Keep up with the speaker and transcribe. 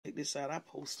this out. I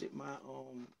posted my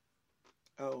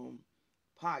um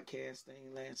podcast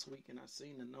thing last week, and I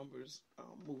seen the numbers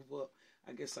move up.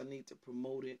 I guess I need to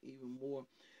promote it even more.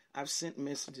 I've sent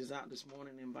messages out this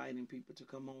morning inviting people to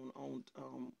come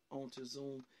onto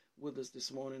Zoom with us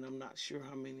this morning. I'm not sure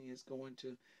how many is going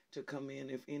to come in,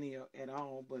 if any at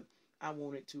all, but I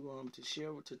wanted to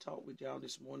share, to talk with y'all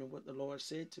this morning. What the Lord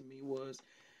said to me was,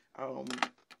 um,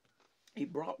 He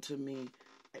brought to me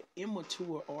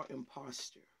immature or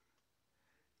imposter,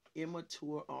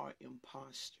 immature or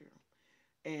imposter.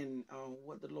 And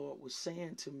what the Lord was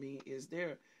saying to me is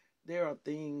there are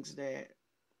things that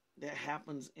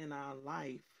happens in our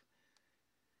life,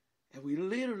 and we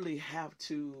literally have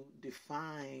to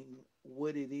define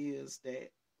what it is that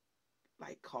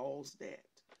like cause that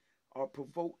or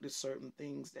provoke the certain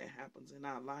things that happens in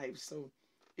our life. So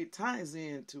it ties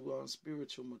into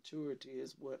spiritual maturity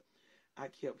is what I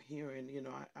kept hearing.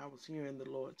 I was hearing the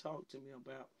Lord talk to me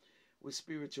about with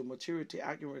spiritual maturity.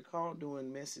 I can recall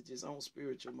doing messages on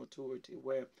spiritual maturity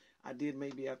where I did I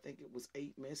think it was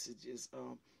 8 messages,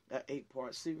 an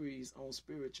 8-part series on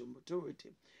spiritual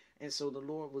maturity. And so the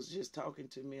Lord was just talking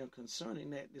to me concerning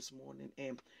that this morning.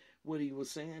 And what he was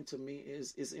saying to me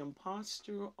is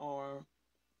imposter or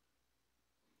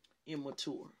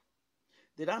immature?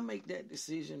 Did I make that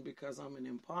decision because I'm an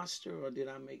imposter, or did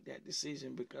I make that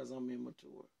decision because I'm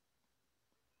immature?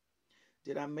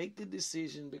 Did I make the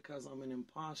decision because I'm an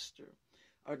imposter,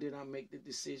 or did I make the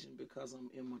decision because I'm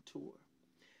immature?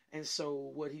 And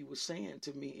so what he was saying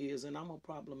to me is, and I'm a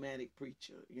problematic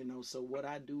preacher, so what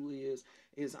I do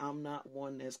is I'm not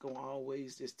one that's going to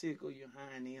always just tickle your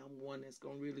hiney. I'm one that's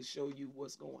going to really show you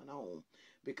what's going on,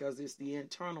 because it's the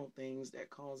internal things that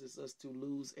causes us to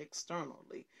lose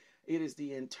externally. It is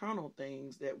the internal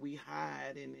things that we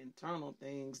hide and internal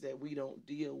things that we don't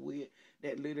deal with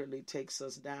that literally takes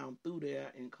us down through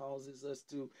there and causes us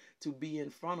to be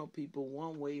in front of people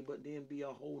one way, but then be a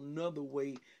whole nother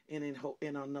way in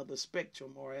another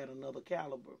spectrum or at another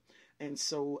caliber. And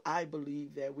so I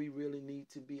believe that we really need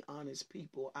to be honest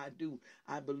people. I do.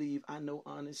 I know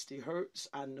honesty hurts.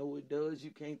 I know it does. You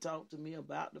can't talk to me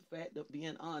about the fact of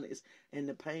being honest and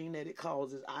the pain that it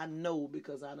causes. I know,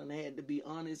 because I done had to be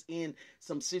honest in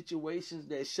some situations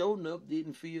that sure enough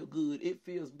didn't feel good. It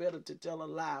feels better to tell a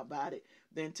lie about it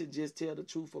than to just tell the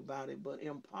truth about it. But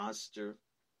imposter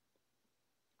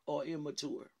or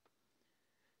immature?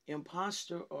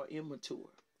 Imposter or immature?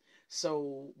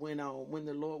 So when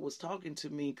the Lord was talking to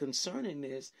me concerning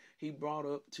this, he brought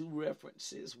up 2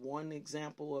 references. One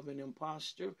example of an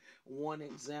imposter, one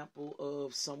example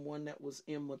of someone that was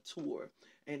immature,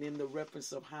 and in the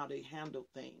reference of how they handle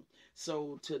things.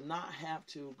 So to not have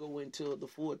to go into the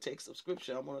full text of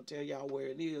Scripture, I'm going to tell y'all where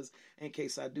it is in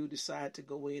case I do decide to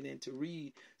go in and to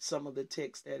read some of the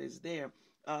text that is there.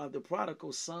 The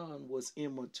prodigal son was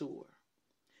immature.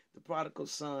 The prodigal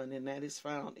son, and that is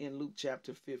found in Luke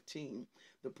chapter 15.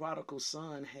 The prodigal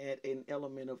son had an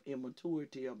element of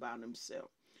immaturity about himself.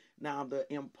 Now, the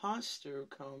imposter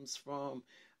comes from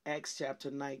Acts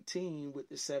chapter 19 with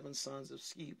the 7 sons of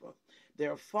Sceva.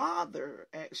 Their father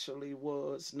actually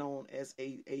was known as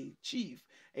a chief,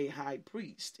 a high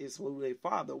priest, is who their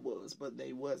father was, but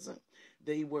they wasn't.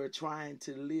 They were trying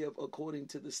to live according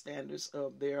to the standards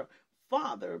of their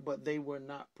father, but they were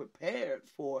not prepared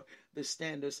for the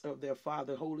standards of their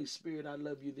father. Holy Spirit, I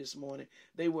love you this morning.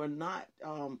 They were not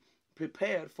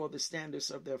prepared for the standards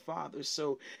of their father.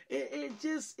 So it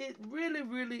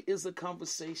really is a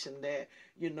conversation that,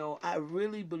 I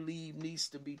really believe needs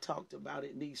to be talked about.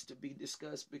 It needs to be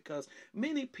discussed, because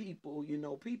many people,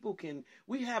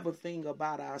 we have a thing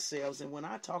about ourselves. And when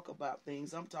I talk about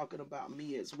things, I'm talking about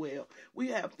me as well. We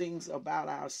have things about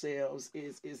ourselves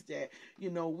is that,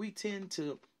 we tend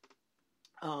to,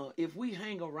 if we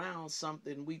hang around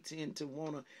something, we tend to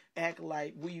want to act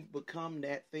like we've become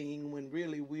that thing when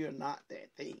really we are not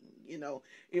that thing.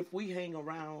 If we hang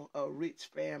around a rich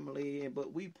family,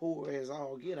 but we poor as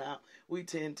all get out, we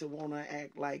tend to want to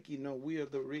act like, we're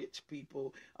the rich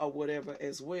people or whatever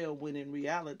as well, when in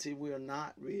reality, we're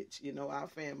not rich. Our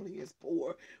family is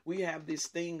poor. We have this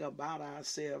thing about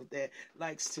ourselves that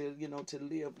likes to, to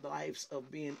live lives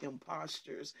of being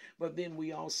imposters. But then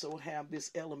we also have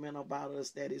this element about us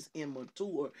that is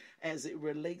immature as it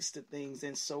relates to things.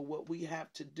 And so what we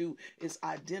have to do is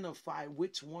identify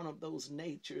which one of those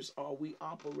natures are we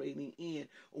operating in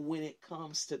when it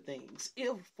comes to things.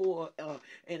 If for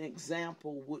an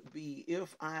example would be,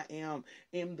 if I am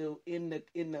in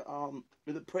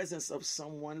the presence of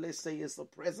someone, let's say it's a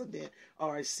president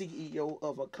or a CEO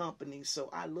of a company, so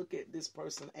I look at this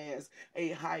person as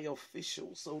a high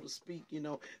official, so to speak,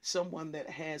 someone that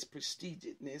has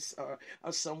prestigiousness,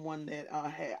 or someone that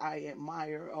I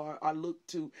admire or I look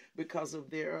to because of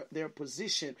their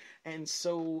position. And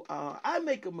so I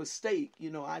make a mistake,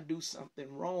 I do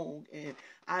something wrong, and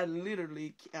I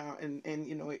literally and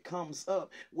it comes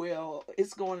up. Well,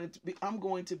 I'm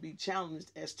going to be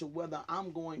challenged as to whether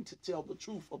I'm going to tell the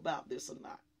truth about this or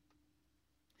not.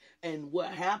 And what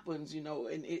happens, I'm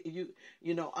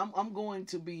going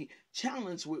to be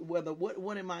challenged with whether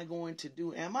what am I going to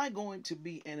do? Am I going to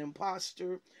be an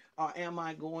imposter, or am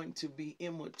I going to be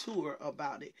immature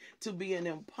about it? To be an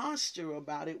imposter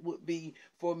about it would be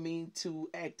for me to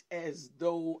act as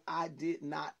though I did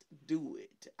not do it.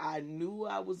 I knew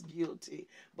I was guilty,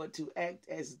 but to act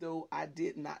as though I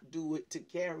did not do it, to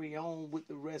carry on with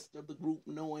the rest of the group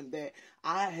knowing that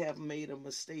I have made a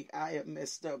mistake, I have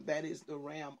messed up. That is the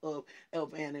realm of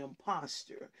an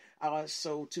imposter.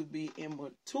 So to be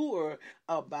immature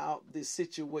about the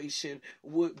situation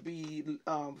would be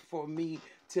for me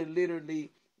to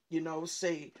literally,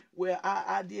 say, well,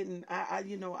 I didn't,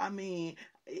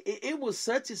 it was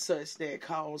such and such that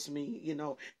caused me,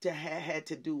 to had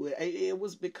to do it. It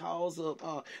was because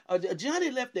of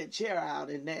Johnny left that chair out,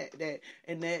 and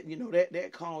that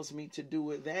caused me to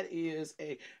do it. That is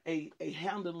a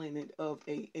handling of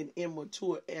an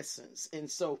immature essence. And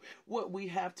so, what we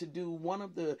have to do, one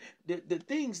of the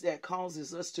things that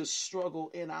causes us to struggle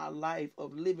in our life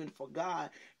of living for God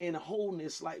in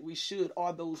wholeness like we should,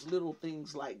 are those little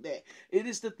things like that. It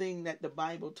is the thing that the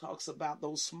Bible talks about,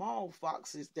 those small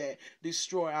foxes that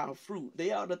destroy our fruit.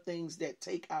 They are the things that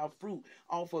take our fruit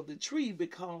off of the tree,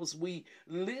 because we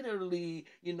literally,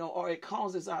 or it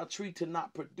causes our tree to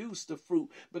not produce the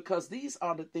fruit, because these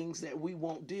are the things that we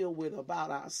won't deal with about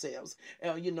ourselves.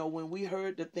 When we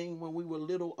heard the thing when we were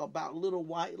little about little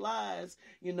white lies,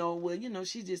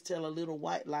 she just tell a little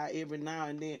white lie every now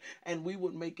and then, and we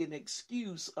would make an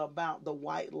excuse about the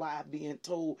white lie being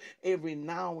told every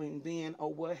now and then,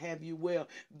 or what have you. Well,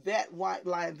 that white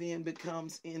lie then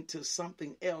becomes into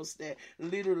something else that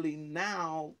literally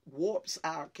now warps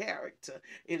our character.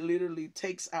 It literally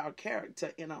takes our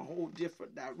character in a whole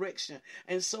different direction.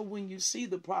 And so when you see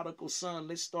the prodigal son,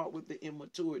 let's start with the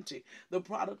immaturity. The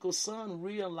prodigal son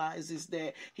realizes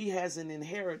that he has an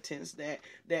inheritance, that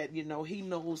he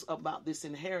knows about this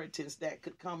inheritance that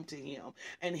could come to him,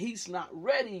 and he's not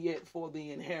ready yet for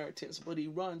the inheritance, but he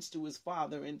runs to his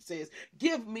father and says,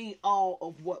 give me all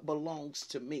of what belongs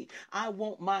to me. I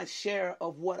want my share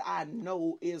of what I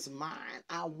know is mine.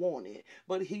 I want it.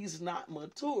 But he's not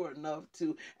mature enough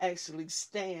to actually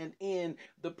stand in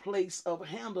the place of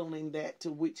handling that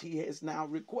to which he has now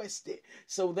requested.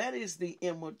 So that is the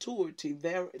immaturity.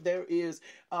 There is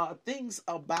things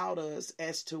about us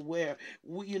as to where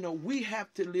we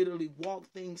have to literally walk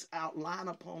things out line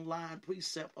upon line,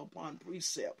 precept upon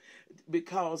precept,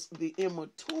 because the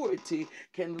immaturity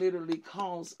can literally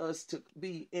cause us to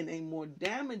be in a more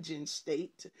damaging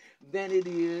state than it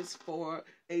is for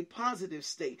a positive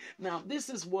state. Now, this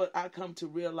is what I come to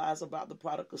realize about the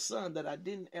prodigal son that I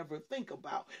didn't ever think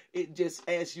about. It just,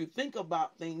 as you think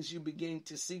about things, you begin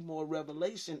to see more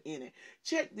revelation in it.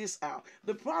 Check this out.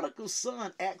 The prodigal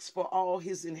son asked for all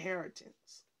his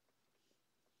inheritance.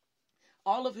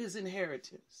 All of his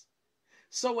inheritance.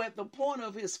 So at the point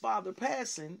of his father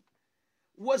passing,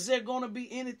 was there going to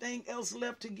be anything else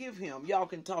left to give him? Y'all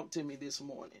can talk to me this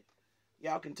morning.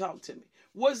 Y'all can talk to me.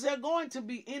 Was there going to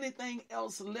be anything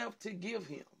else left to give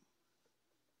him?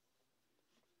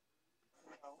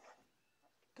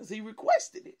 Because he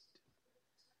requested it.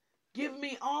 Give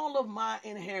me all of my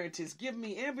inheritance. Give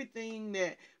me everything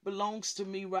that belongs to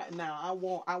me right now. I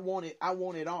want it. I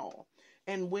want it all.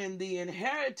 And when the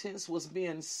inheritance was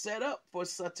being set up for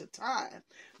such a time,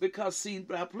 because see,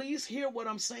 please hear what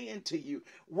I'm saying to you.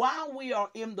 While we are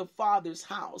in the Father's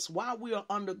house, while we are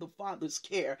under the Father's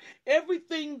care,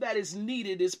 everything that is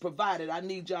needed is provided. I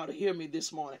need y'all to hear me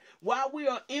this morning. While we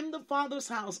are in the Father's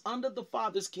house, under the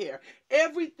Father's care,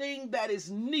 everything that is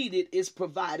needed is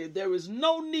provided. There is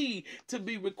no need to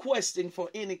be requesting for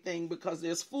anything, because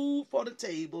there's food for the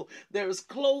table, there is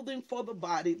clothing for the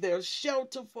body, there's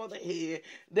shelter for the head,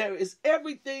 there is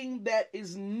everything that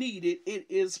is needed. It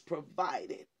is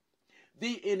provided.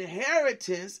 The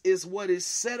inheritance is what is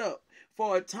set up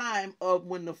for a time of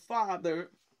when the father...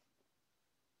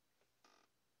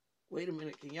 Wait a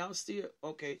minute. Can y'all still...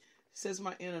 Okay. It says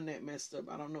my internet messed up.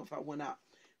 I don't know if I went out.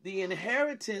 The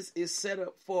inheritance is set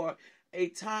up for a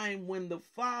time when the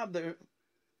father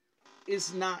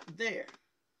is not there.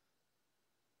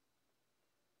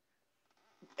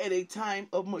 At a time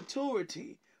of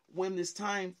maturity, when it's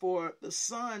time for the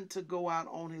son to go out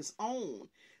on his own,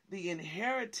 the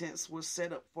inheritance was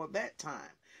set up for that time.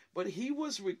 But he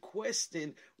was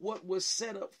requesting what was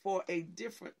set up for a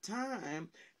different time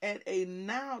at a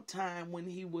now time when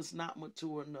he was not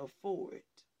mature enough for it.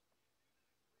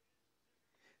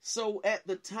 So at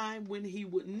the time when he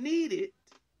would need it,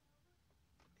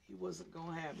 he wasn't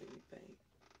going to have anything.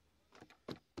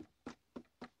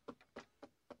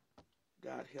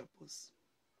 God help us.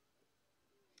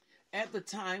 At the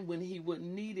time when he would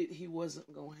need it, he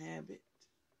wasn't going to have it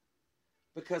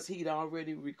because he'd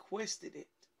already requested it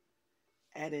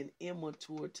at an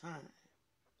immature time.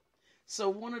 So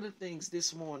one of the things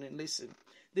this morning, listen,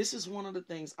 this is one of the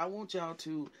things I want y'all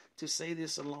to say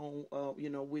this along,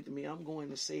 with me. I'm going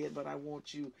to say it, but I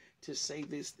want you to say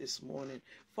this morning.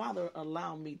 Father,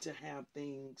 allow me to have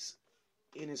things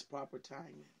in its proper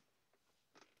timing.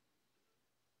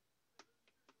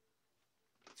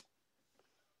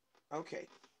 Okay,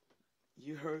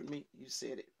 you heard me. You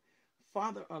said it.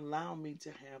 Father, allow me to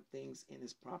have things in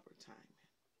its proper timing.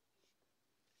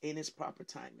 In its proper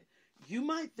timing. You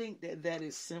might think that that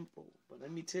is simple, but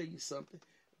let me tell you something.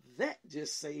 That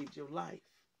just saved your life.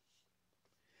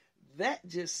 That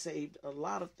just saved a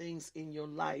lot of things in your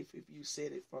life if you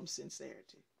said it from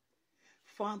sincerity.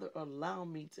 Father, allow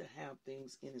me to have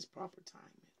things in its proper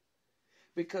timing.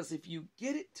 Because if you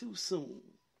get it too soon,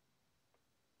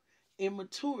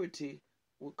 immaturity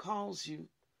will cause you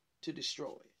to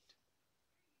destroy it.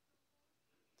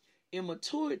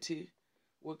 Immaturity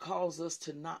will cause us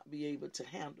to not be able to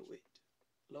handle it.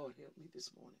 Lord, help me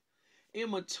this morning.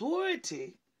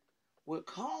 Immaturity will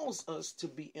cause us to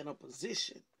be in a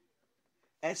position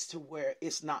as to where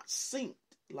it's not synced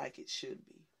like it should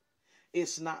be.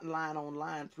 It's not line on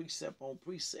line, precept on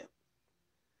precept.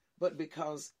 But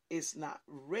because it's not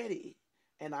ready,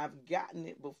 and I've gotten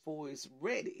it before it's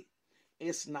ready,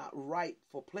 it's not right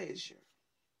for pleasure.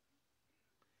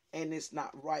 And it's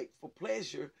not right for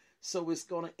pleasure, so it's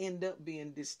going to end up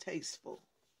being distasteful.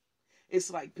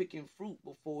 It's like picking fruit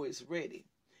before it's ready.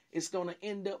 It's going to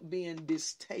end up being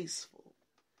distasteful.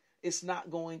 It's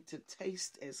not going to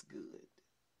taste as good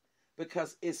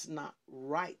because it's not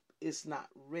ripe. It's not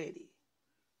ready.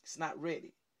 It's not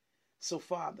ready. So,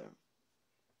 Father,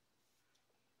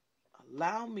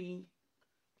 allow me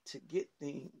to get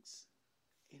things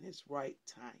in its right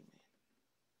timing.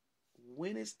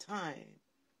 When it's time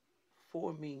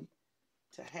for me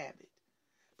to have it.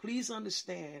 Please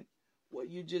understand what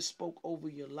you just spoke over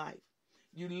your life.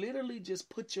 You literally just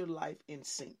put your life in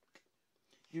sync.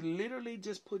 You literally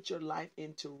just put your life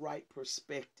into right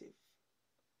perspective.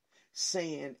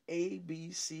 Saying A,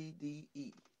 B, C, D,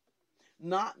 E.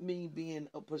 Not me being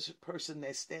a person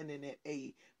that's standing at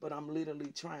A, but I'm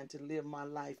literally trying to live my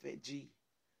life at G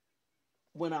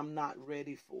when I'm not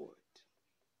ready for it.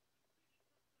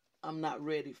 I'm not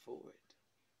ready for it.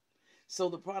 So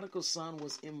the prodigal son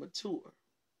was immature.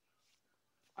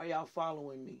 Are y'all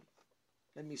following me?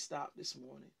 Let me stop this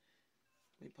morning.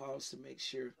 Let me pause to make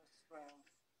sure.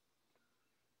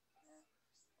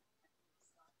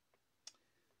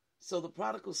 So the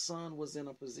prodigal son was in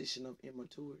a position of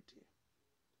immaturity.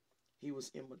 He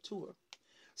was immature.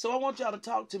 So I want y'all to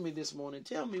talk to me this morning.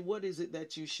 Tell me, what is it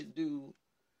that you should do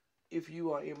if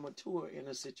you are immature in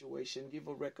a situation? Give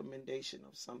a recommendation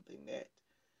of something that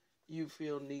you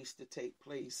feel needs to take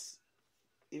place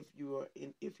if you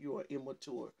are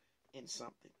immature in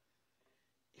something.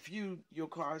 If your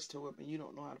car is towed up and you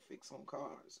don't know how to fix on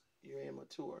cars, you're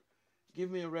immature.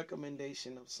 Give me a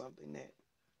recommendation of something that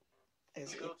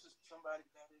as you go to somebody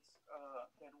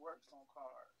that works on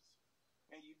cars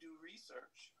and you do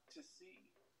research to see.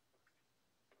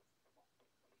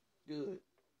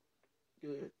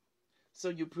 Good. So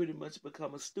you pretty much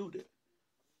become a student,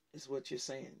 is what you're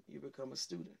saying. You become a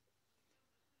student.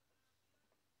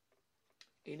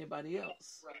 Anybody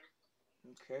else? Right.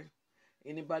 Okay.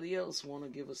 Anybody else want to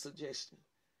give a suggestion?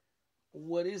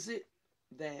 What is it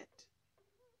that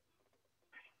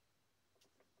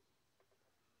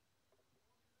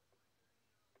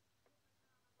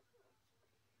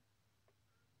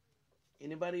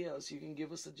anybody else, you can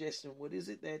give a suggestion. What is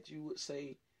it that you would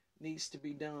say needs to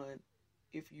be done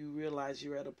if you realize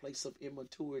you're at a place of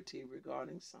immaturity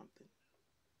regarding something?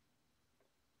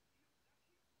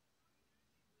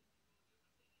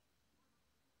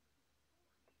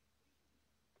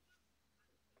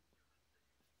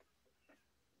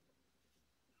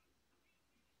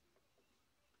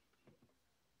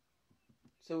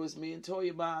 So it's me and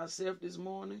Toya by ourselves this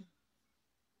morning?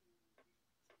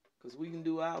 Because we can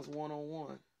do ours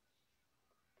one-on-one.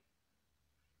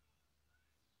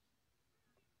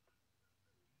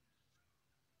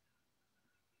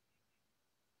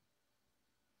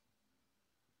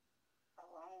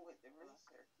 Along with the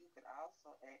research, you could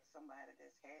also ask somebody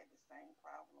that's had the same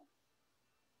problem,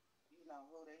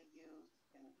 who they used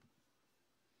and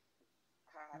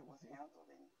how it was handled,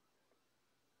 and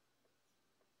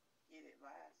get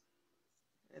advice.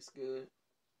 That's good.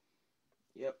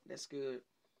 Yep, that's good.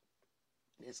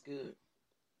 That's good.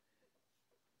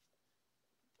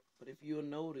 But if you'll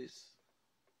notice,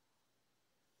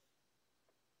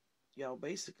 y'all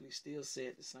basically still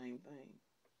said the same thing.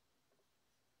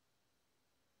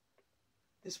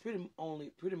 There's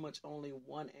pretty much only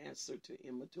one answer to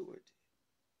immaturity.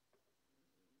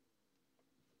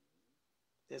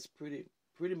 There's pretty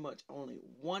much only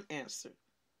one answer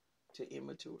to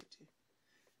immaturity.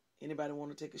 Anybody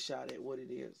want to take a shot at what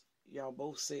it is? Y'all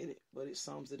both said it, but it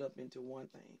sums it up into one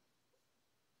thing.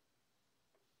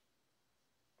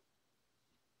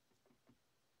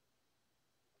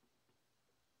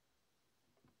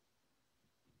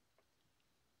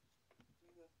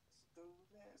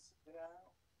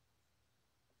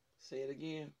 Say it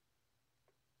again.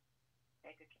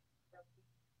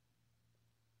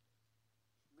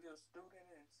 Be a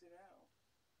student and sit down.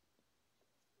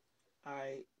 All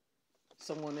right.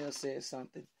 Someone else said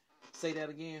something. Say that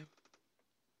again.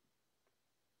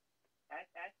 I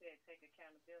said take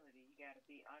accountability. You got to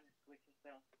be honest with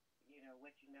yourself,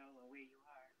 what you know and where you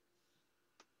are.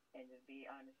 And just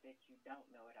be honest that you don't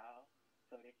know it all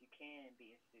so that you can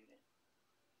be a student.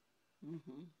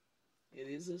 Mm-hmm.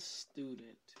 It is a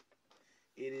student.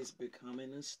 It is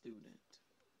becoming a student.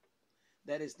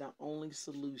 That is the only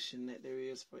solution that there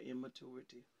is for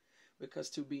immaturity. Because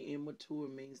to be immature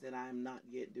means that I am not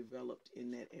yet developed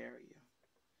in that area.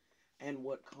 And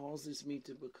what causes me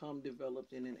to become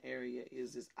developed in an area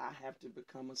is I have to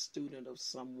become a student of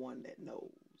someone that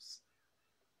knows.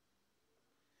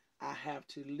 I have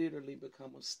to literally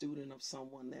become a student of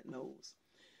someone that knows.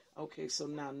 Okay, so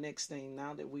now next thing,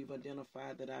 now that we've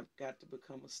identified that I've got to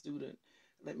become a student,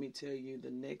 let me tell you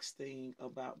the next thing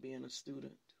about being a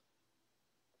student.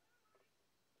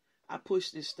 I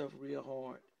push this stuff real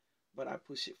hard, but I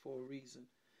push it for a reason,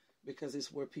 because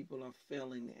it's where people are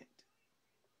failing at.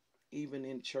 Even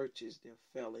in churches, they're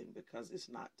failing because it's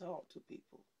not taught to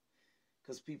people,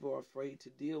 because people are afraid to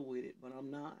deal with it, but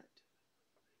I'm not.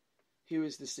 Here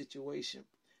is the situation.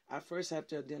 I first have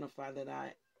to identify that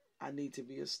I need to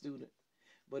be a student.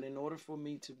 But in order for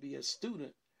me to be a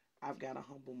student, I've got to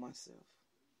humble myself.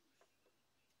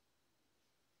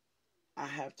 I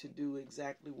have to do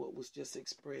exactly what was just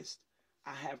expressed.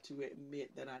 I have to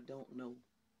admit that I don't know.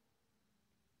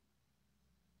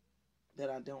 That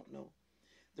I don't know.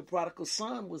 The prodigal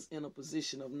son was in a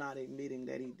position of not admitting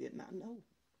that he did not know.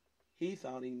 He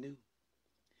thought he knew.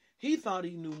 He thought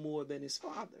he knew more than his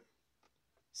father.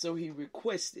 So he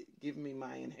requested, give me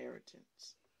my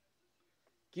inheritance.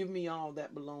 Give me all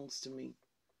that belongs to me.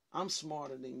 I'm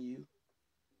smarter than you.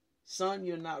 Son,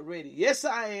 you're not ready. Yes,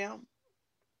 I am.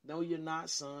 No, you're not,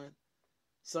 son.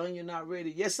 Son, you're not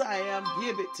ready. Yes, I am.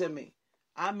 Give it to me.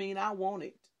 I mean, I want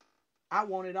it. I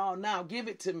want it all now. Give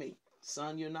it to me.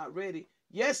 Son, you're not ready.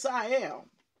 Yes, I am.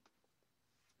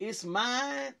 It's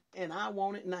mine and I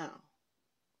want it now.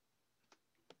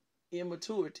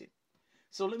 Immaturity.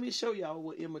 So let me show y'all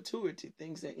what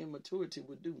things that immaturity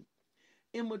would do.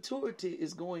 Immaturity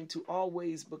is going to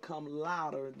always become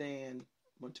louder than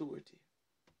maturity.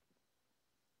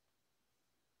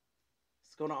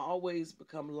 It's going to always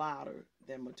become louder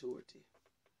than maturity.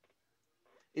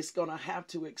 It's going to have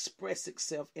to express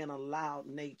itself in a loud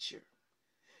nature.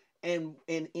 And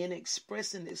in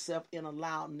expressing itself in a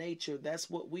loud nature, that's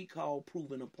what we call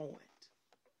proving a point.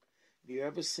 Have you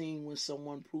ever seen when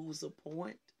someone proves a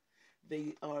point?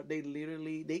 They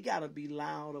got to be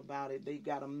loud about it. They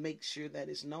got to make sure that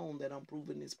it's known that I'm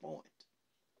proving this point.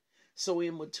 So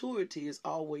immaturity is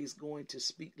always going to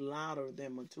speak louder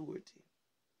than maturity.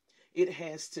 It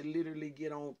has to literally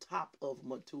get on top of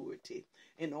maturity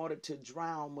in order to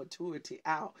drown maturity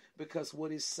out, because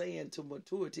what it's saying to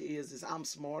maturity is I'm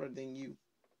smarter than you.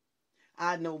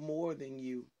 I know more than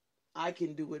you. I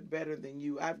can do it better than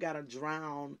you. I've got to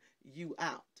drown you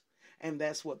out. And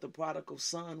that's what the prodigal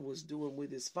son was doing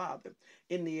with his father.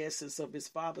 In the essence of his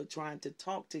father trying to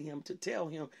talk to him, to tell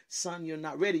him, son, you're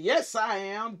not ready. Yes, I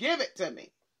am. Give it to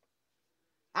me.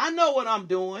 I know what I'm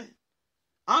doing.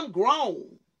 I'm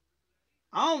grown.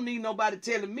 I don't need nobody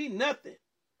telling me nothing.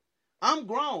 I'm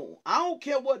grown. I don't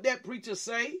care what that preacher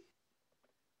say.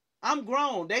 I'm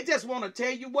grown. They just want to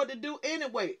tell you what to do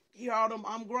anyway. Hear all them,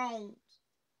 I'm grown.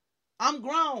 I'm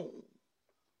grown.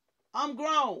 I'm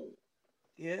grown.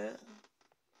 Yeah.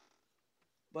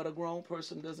 But a grown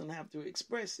person doesn't have to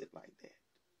express it like that.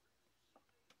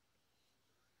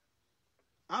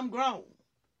 I'm grown.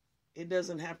 It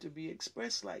doesn't have to be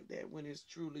expressed like that when it's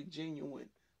truly genuine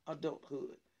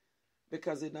adulthood,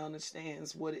 because it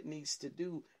understands what it needs to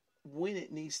do, when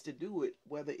it needs to do it,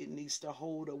 whether it needs to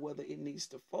hold or whether it needs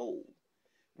to fold,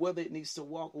 whether it needs to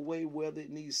walk away, whether it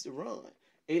needs to run.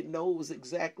 It knows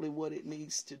exactly what it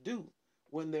needs to do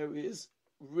when there is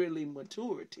really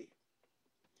maturity.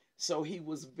 So he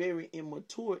was very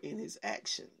immature in his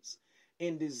actions,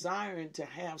 in desiring to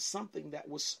have something that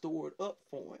was stored up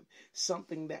for him,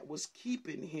 something that was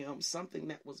keeping him, something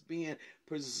that was being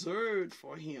preserved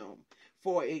for him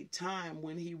for a time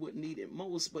when he would need it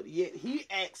most, but yet he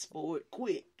asked for it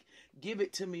quick. Give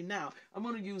it to me now. I'm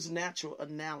going to use natural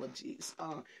analogies.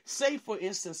 Say, for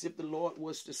instance, if the Lord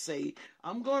was to say,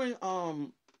 I'm going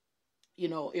to,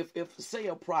 if say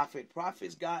a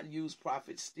prophets, God used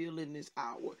prophets still in this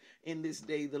hour, in this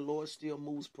day, the Lord still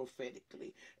moves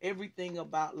prophetically. Everything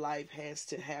about life has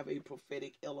to have a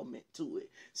prophetic element to it.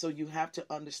 So you have to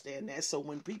understand that. So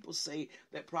when people say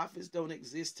that prophets don't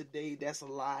exist today, that's a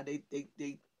lie.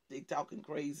 They talking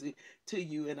crazy to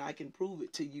you, and I can prove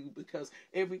it to you, because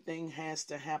everything has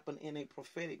to happen in a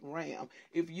prophetic realm.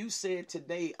 If you said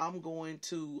today I'm going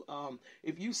to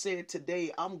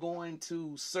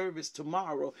service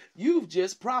tomorrow, you've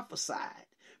just prophesied.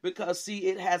 Because, see,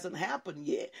 it hasn't happened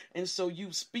yet. And so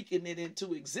you speaking it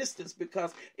into existence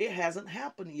because it hasn't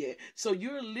happened yet. So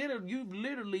you've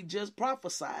literally just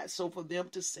prophesied. So for them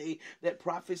to say that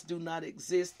prophets do not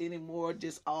exist anymore,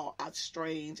 just all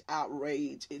strange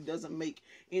outrage. It doesn't make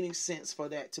any sense for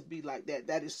that to be like that.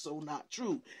 That is so not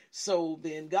true. So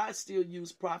then God still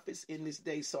used prophets in this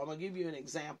day. So I'm going to give you an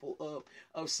example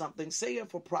of something. Say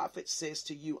if a prophet says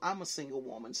to you, I'm a single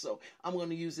woman, so I'm going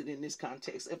to use it in this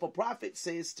context. If a prophet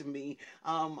says to me,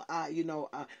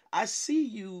 I see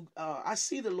you, I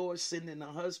see the Lord sending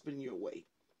a husband your way.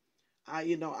 I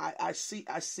see it,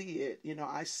 I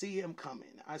see him coming.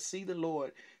 I see the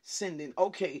Lord sending.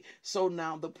 Okay, so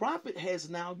now the prophet has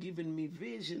now given me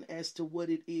vision as to what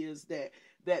it is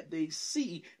that they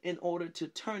see in order to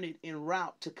turn it en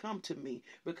route to come to me,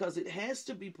 because it has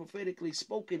to be prophetically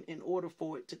spoken in order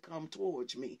for it to come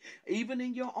towards me. Even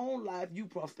in your own life, you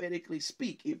prophetically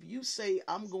speak. If you say,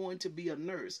 I'm going to be a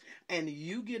nurse, and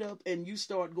you get up and you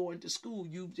start going to school,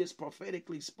 you just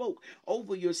prophetically spoke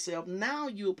over yourself. Now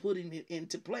you're putting it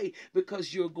into play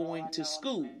because you're going to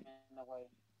school.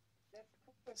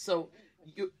 So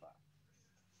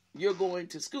you're going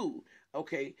to school.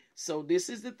 Okay, so this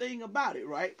is the thing about it,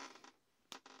 right?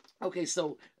 Okay,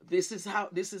 so this is how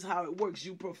it works.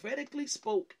 You prophetically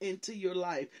spoke into your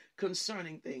life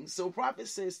concerning things. So prophet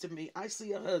says to me, I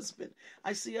see a husband,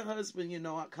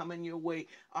 coming your way,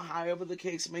 or however the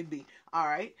case may be. All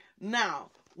right.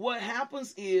 Now, what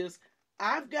happens is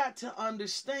I've got to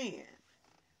understand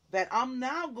that I'm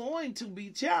now going to be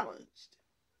challenged.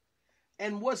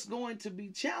 And what's going to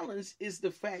be challenged is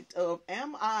the fact of,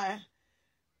 am I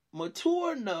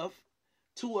mature enough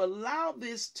to allow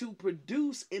this to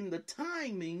produce in the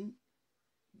timing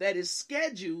that is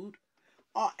scheduled,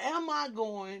 or am I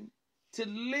going to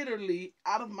literally,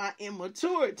 out of my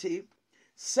immaturity,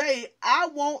 say, I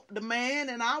want the man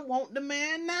and I want the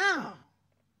man now?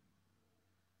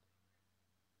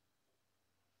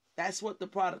 That's what the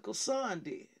prodigal son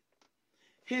did.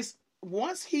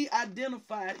 Once he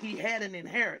identified he had an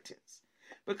inheritance,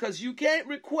 because you can't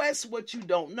request what you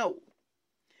don't know.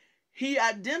 He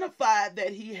identified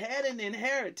that he had an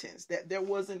inheritance, that there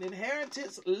was an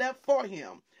inheritance left for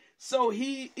him. So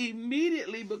he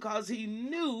immediately, because he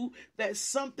knew that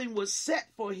something was set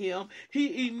for him,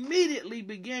 he immediately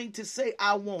began to say,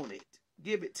 I want it.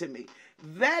 Give it to me.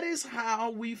 That is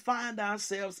how we find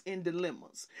ourselves in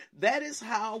dilemmas. That is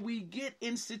how we get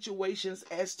in situations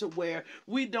as to where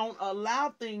we don't allow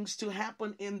things to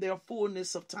happen in their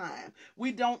fullness of time.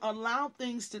 We don't allow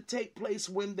things to take place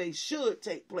when they should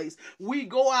take place. We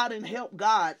go out and help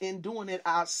God in doing it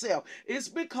ourselves. It's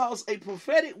because a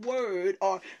prophetic word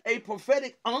or a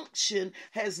prophetic unction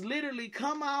has literally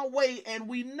come our way, and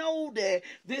we know that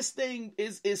this thing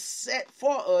is set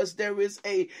for us. There is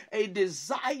a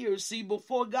desire. See,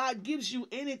 before God gives you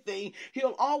anything,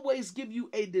 he'll always give you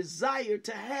a desire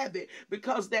to have it,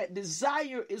 because that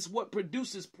desire is what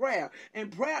produces prayer, and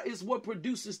prayer is what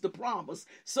produces the promise.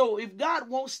 So if God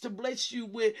wants to bless you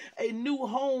with a new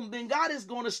home, then God is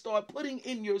going to start putting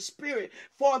in your spirit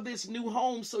for this new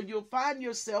home. So you'll find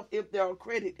yourself, if there are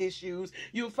credit issues,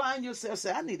 you'll find yourself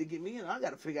say, I need to get me in. I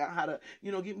got to figure out how to,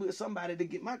 get me with somebody to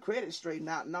get my credit straightened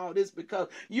out and all this, because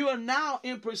you are now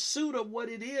in pursuit of what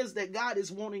it is that God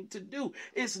is wanting to do. do.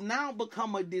 It's now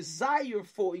become a desire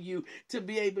for you to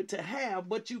be able to have,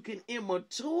 but you can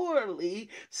immaturely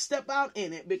step out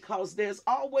in it because there's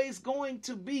always going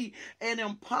to be an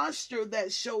imposter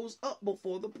that shows up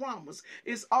before the promise.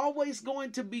 It's always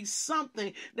going to be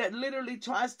something that literally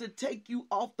tries to take you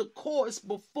off the course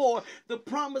before the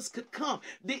promise could come.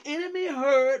 The enemy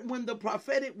heard when the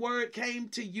prophetic word came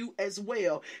to you as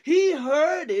well. He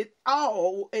heard it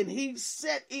all and he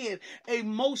set in a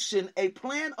motion, a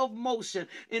plan of motion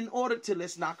in order to,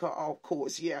 let's knock her off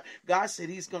course. Yeah, God said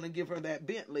he's going to give her that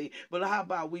Bentley, but how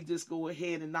about we just go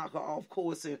ahead and knock her off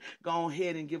course and go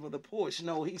ahead and give her the Porsche?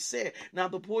 No, he said, now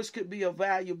the Porsche could be a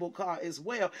valuable car as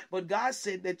well, but God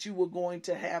said that you were going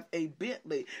to have a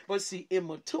Bentley. But see,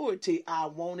 immaturity, I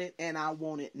want it and I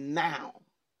want it now.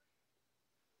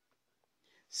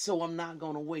 So I'm not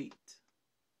going to wait.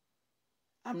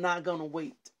 I'm not going to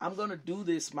wait. I'm going to do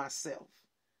this myself.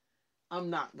 I'm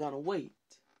not going to wait.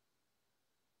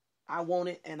 I want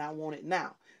it and I want it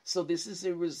now. So this is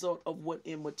a result of what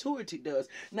immaturity does.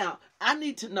 Now, I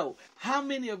need to know how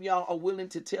many of y'all are willing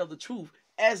to tell the truth,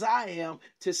 as I am,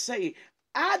 to say,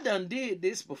 I done did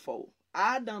this before.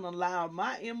 I done allowed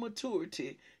my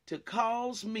immaturity to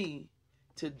cause me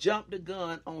to jump the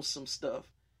gun on some stuff,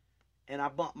 and I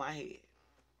bumped my head.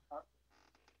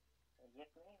 Yes,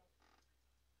 ma'am.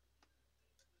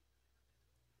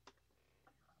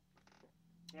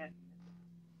 Yes.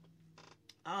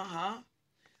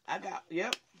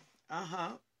 Yep.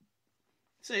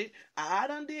 See, I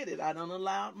done did it. I done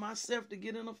allowed myself to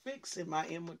get in a fix in my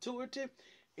immaturity.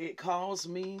 It caused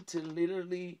me to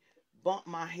literally bump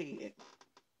my head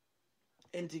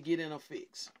and to get in a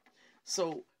fix.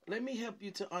 So let me help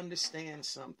you to understand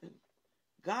something.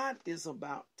 God is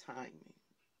about timing.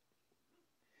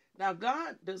 Now,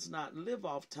 God does not live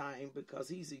off time because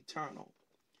he's eternal.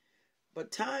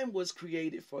 But time was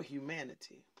created for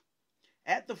humanity.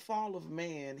 At the fall of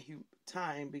man,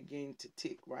 time began to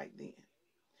tick right then.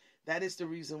 That is the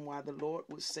reason why the Lord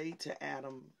would say to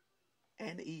Adam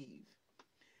and Eve,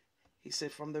 he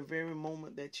said, from the very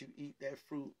moment that you eat that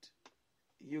fruit,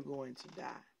 you're going to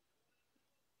die.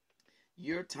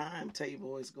 Your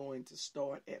timetable is going to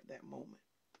start at that moment.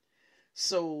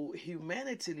 So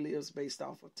humanity lives based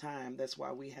off of time. That's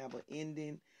why we have a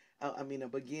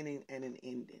beginning and an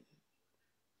ending.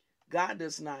 God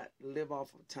does not live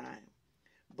off of time.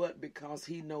 But because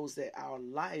he knows that our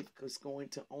life is going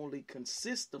to only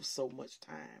consist of so much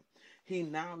time, he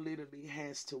now literally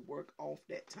has to work off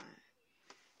that time.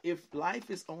 If life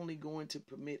is only going to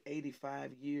permit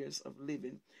 85 years of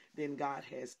living, then God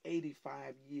has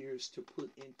 85 years to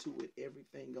put into it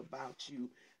everything about you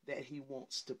that he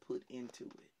wants to put into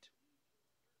it.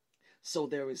 So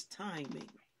there is timing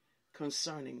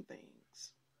concerning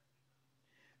things.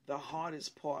 The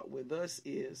hardest part with us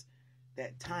is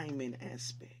that timing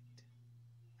aspect.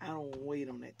 I don't wait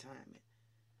on that timing.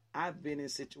 I've been in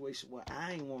situations where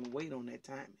I ain't want to wait on that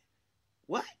timing.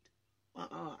 What?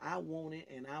 I want it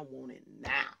and I want it now.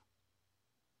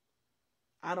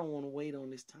 I don't want to wait on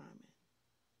this timing.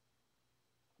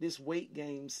 This wait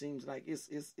game seems like it's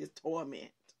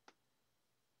torment.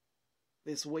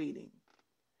 This waiting.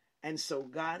 And so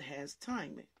God has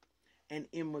timing. And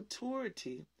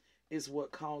immaturity is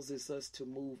what causes us to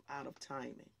move out of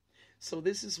timing. So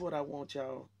this is what I want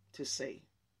y'all to say.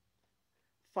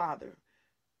 Father,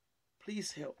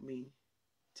 please help me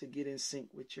to get in sync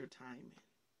with your timing.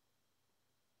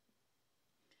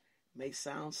 May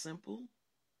sound simple,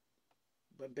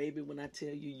 but baby, when I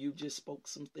tell you, you just spoke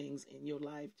some things in your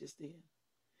life just then.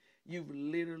 You've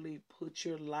literally put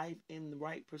your life in the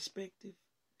right perspective.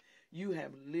 You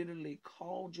have literally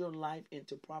called your life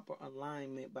into proper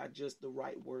alignment by just the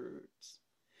right words.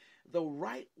 The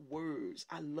right words.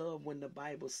 I love when the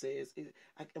Bible says it.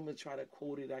 I'm gonna try to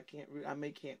quote it. I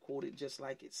can't quote it just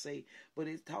like it say, but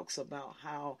it talks about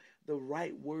how the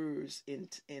right words in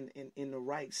the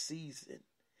right season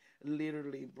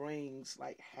literally brings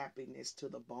like happiness to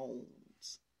the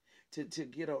bones. To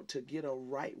get a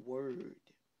right word,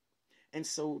 and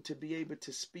so to be able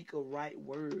to speak a right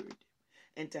word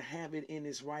and to have it in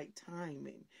its right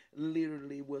timing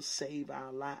literally will save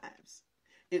our lives.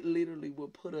 It literally will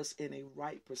put us in a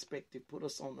right perspective, put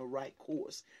us on the right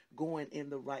course, going in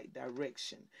the right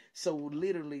direction. So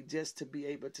literally just to be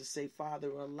able to say, Father,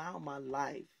 allow my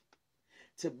life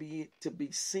to be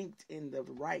synced in the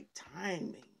right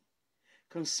timing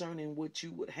concerning what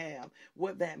you would have.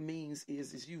 What that means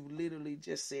is you literally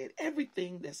just said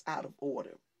everything that's out of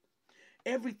order,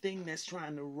 everything that's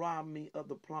trying to rob me of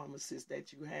the promises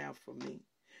that you have for me,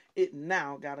 it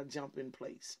now got to jump in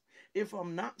place. If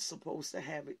I'm not supposed to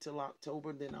have it till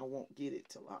October, then I won't get it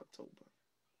till October.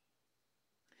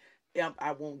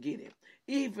 I won't get it.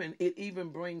 It even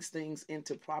brings things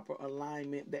into proper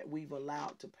alignment that we've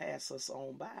allowed to pass us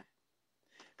on by.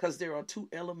 Because there are two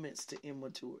elements to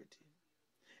immaturity.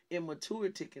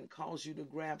 Immaturity can cause you to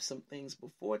grab some things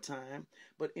before time,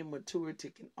 but immaturity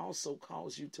can also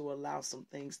cause you to allow some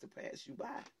things to pass you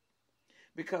by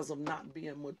because of not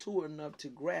being mature enough to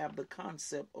grab the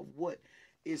concept of what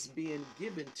is being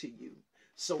given to you.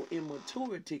 So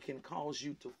immaturity can cause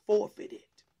you to forfeit it.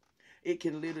 It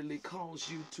can literally cause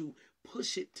you to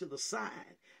push it to the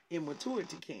side.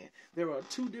 Immaturity can. There are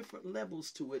two different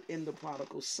levels to it. In the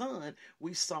prodigal son,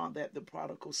 we saw that the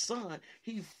prodigal son,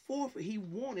 he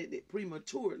wanted it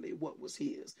prematurely, what was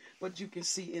his. But you can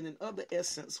see in another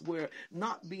essence where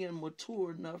not being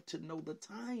mature enough to know the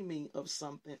timing of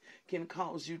something can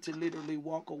cause you to literally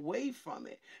walk away from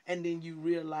it. And then you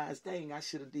realize, dang, I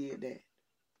should have did that.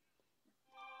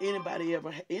 Anybody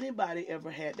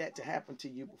ever had that to happen to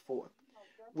you before?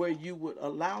 Where you would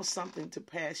allow something to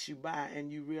pass you by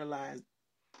and you realize,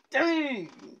 dang,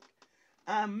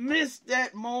 I missed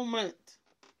that moment.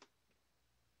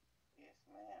 Yes,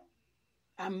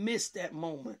 ma'am. I missed that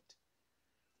moment.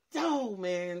 Oh,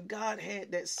 man, God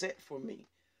had that set for me.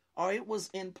 Or it was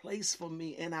in place for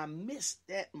me and I missed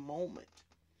that moment.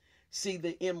 See,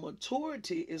 the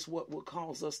immaturity is what will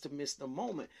cause us to miss the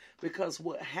moment. Because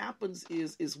what happens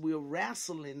is we're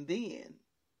wrestling then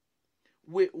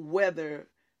with whether,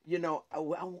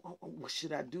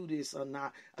 should I do this or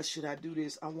not? Or should I do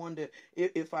this? I wonder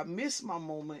if I miss my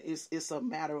moment, it's a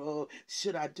matter of,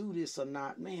 should I do this or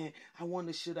not? Man, I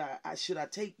wonder, should I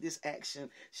take this action?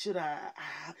 Should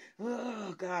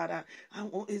oh God,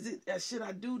 should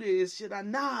I do this? Should I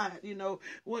not?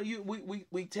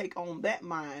 We take on that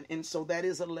mind. And so that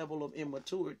is a level of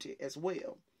immaturity as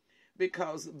well,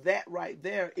 because that right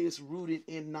there is rooted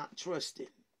in not trusting.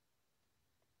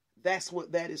 That's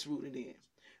what that is rooted in.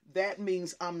 That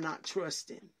means I'm not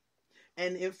trusting.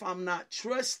 And if I'm not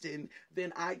trusting,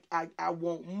 then I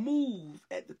won't move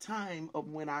at the time of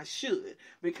when I should,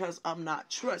 because I'm not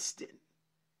trusting.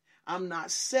 I'm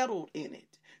not settled in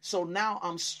it. So now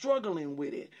I'm struggling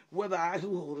with it. Whether I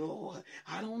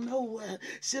don't know.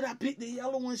 Should I pick the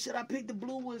yellow one? Should I pick the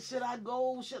blue one? Should I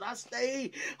go? Should I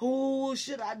stay?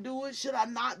 Should I do it? Should I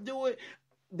not do it?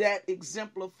 That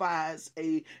exemplifies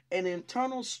an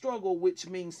internal struggle, which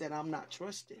means that I'm not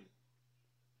trusting.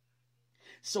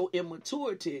 So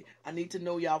immaturity, I need to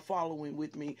know y'all following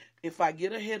with me. If I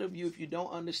get ahead of you, if you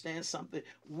don't understand something,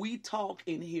 we talk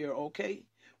in here, okay?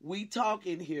 We talk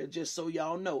in here, just so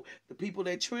y'all know. The people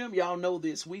that trim, y'all know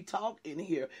this. We talk in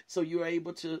here, so you're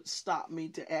able to stop me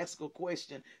to ask a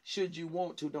question should you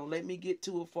want to. Don't let me get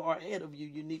too far ahead of you.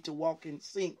 You need to walk in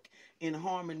sync, in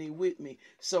harmony with me.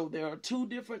 So there are two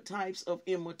different types of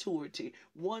immaturity.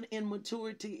 One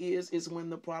immaturity is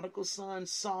when the prodigal son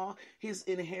saw his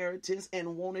inheritance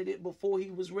and wanted it before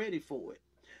he was ready for it.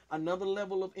 Another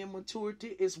level of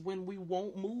immaturity is when we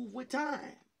won't move with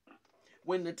time.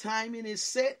 When the timing is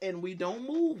set and we don't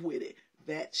move with it,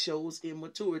 that shows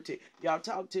immaturity. Y'all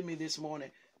talk to me this morning.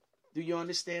 Do you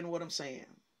understand what I'm saying?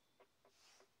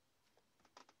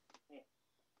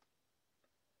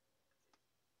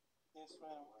 Yes, ma'am.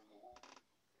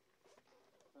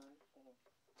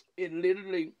 It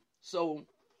literally, so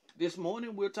this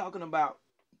morning we're talking about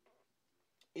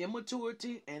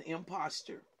immaturity and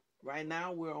imposter. Right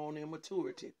now we're on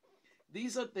immaturity.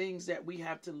 These are things that we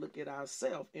have to look at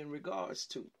ourselves in regards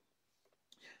to.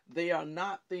 They are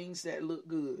not things that look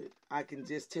good. I can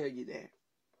just tell you that.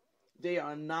 They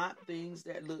are not things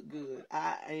that look good.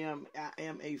 I am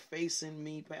a facing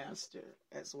me pastor.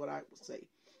 That's what I would say.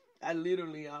 I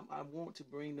want to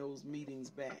bring those meetings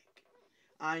back.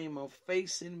 I am a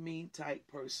facing me type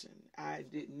person.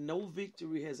 No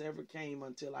victory has ever came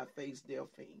until I faced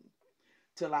Delphine.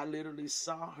 Till I literally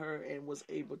saw her and was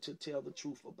able to tell the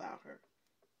truth about her.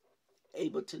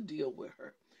 Able to deal with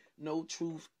her. No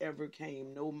truth ever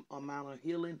came. No amount of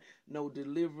healing, no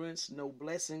deliverance, no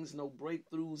blessings, no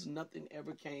breakthroughs. Nothing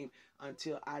ever came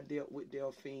until I dealt with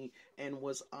Delphine and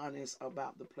was honest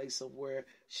about the place of where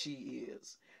she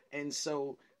is. And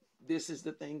so this is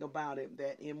the thing about it,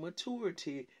 that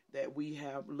immaturity that we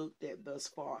have looked at thus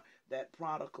far, that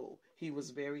prodigal, he was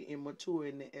very immature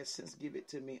in the essence. Give it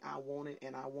to me. I want it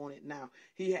and I want it now.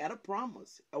 He had a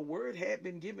promise. A word had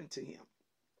been given to him.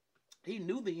 He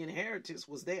knew the inheritance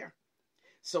was there.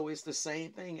 So it's the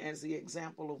same thing as the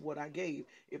example of what I gave.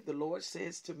 If the Lord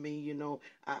says to me,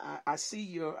 I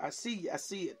see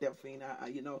it, Delphine.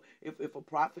 If a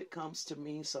prophet comes to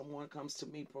me, someone comes to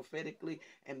me prophetically,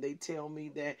 and they tell me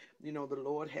that, the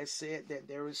Lord has said that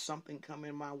there is something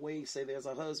coming my way, say there's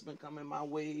a husband coming my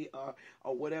way, or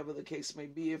whatever the case may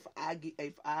be,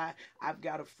 I've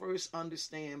got to first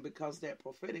understand, because that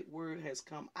prophetic word has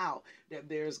come out, that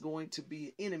there's going to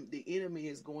be the enemy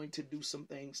is going to do some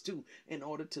things too, in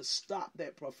order to stop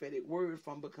that prophetic word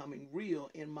from becoming real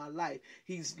in my life.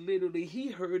 He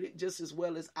heard it just as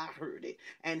well as I heard it,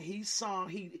 and he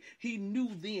knew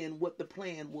then what the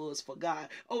plan was for God.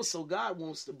 Oh, so God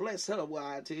wants to bless her. Well,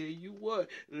 I tell you what,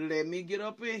 let me get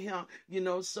up in here,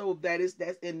 so that's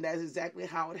exactly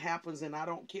how it happens. And I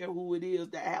don't care who it is,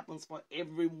 that happens for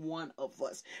every one of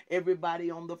us, everybody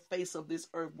on the face of this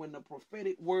earth. When the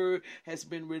prophetic word has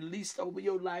been released over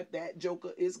your life, that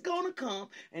joker is gonna come,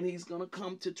 and he's gonna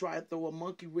come to try to throw a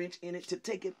monkey wrench in it, to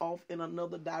take it off in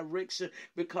another direction,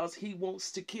 because he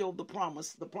wants to kill the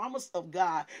promise. The promise of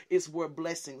God is where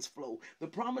blessings flow. The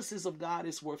promises of God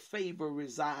is where favor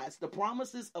resides. The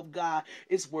promises of God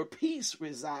is where peace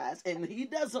resides, and he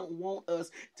doesn't want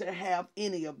us to have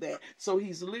any of that. So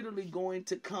he's literally going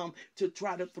to come to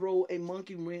try to throw a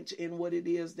monkey wrench in what it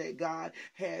is that God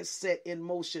has set in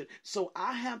motion. So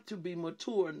I have to be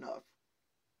mature enough.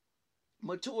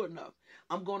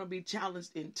 I'm going to be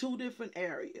challenged in two different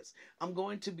areas. I'm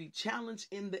going to be challenged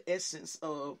in the essence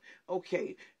of,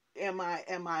 okay, am I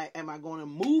going to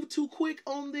move too quick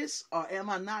on this, or am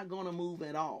I not going to move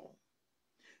at all?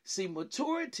 See,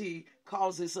 maturity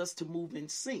causes us to move in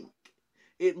sync.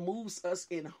 It moves us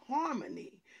in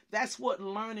harmony. That's what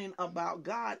learning about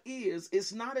God is.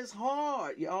 It's not as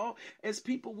hard, y'all, as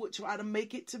people would try to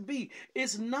make it to be.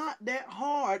 It's not that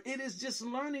hard. It is just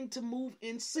learning to move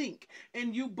in sync.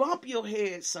 And you bump your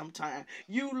head sometimes.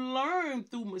 You learn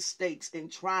through mistakes and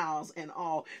trials and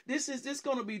all. This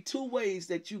going to be two ways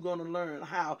that you're going to learn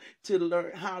how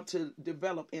to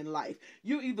develop in life.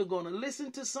 You're either going to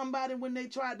listen to somebody when they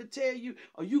try to tell you,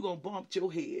 or you're going to bump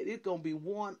your head. It's going to be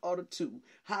one or the two,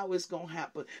 how it's going to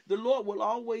happen. The Lord will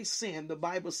always send, the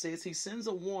Bible says he sends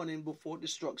a warning before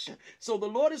destruction. So the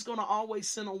Lord is going to always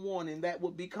send a warning. That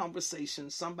would be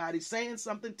conversation. Somebody saying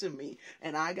something to me,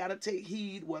 and I got to take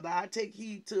heed, whether I take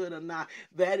heed to it or not.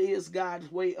 That is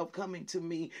God's way of coming to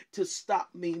me to stop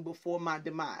me before my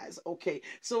demise. Okay,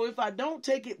 so if I don't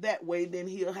take it that way, then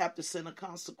he'll have to send a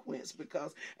consequence,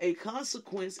 because a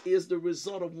consequence is the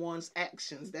result of one's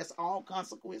actions. That's all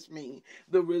consequence means,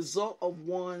 the result of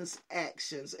one's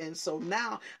actions. And so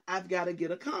now I've got to get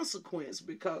a consequence,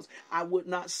 because I would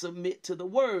not submit to the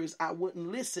words. I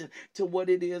wouldn't listen to what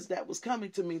it is that was coming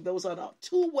to me. Those are the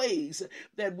two ways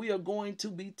that we are going to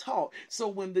be taught. So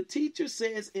when the teacher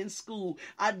says in school,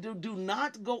 I do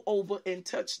not go over and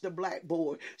touch the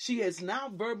blackboard, she has now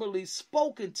verbally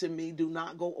spoken to me, do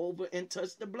not go over and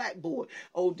touch the blackboard.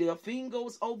 Oh, Delphine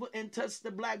goes over and touches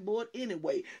the blackboard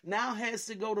anyway. Now has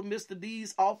to go to Mr.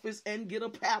 D's office and get a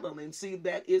paddle, and see,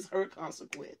 that is her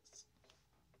consequence,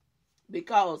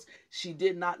 because she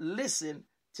did not listen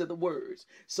to the words.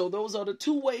 So those are the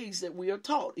two ways that we are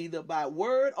taught, either by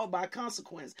word or by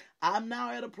consequence. I'm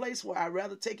now at a place where I'd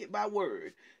rather take it by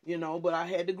word, but I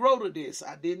had to grow to this.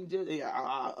 I didn't just,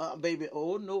 baby,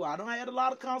 oh no, I don't have a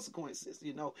lot of consequences,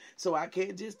 so I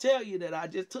can't just tell you that I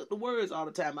just took the words all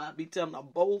the time. I'd be telling a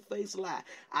bold-faced lie.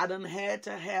 I done had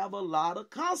to have a lot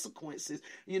of consequences,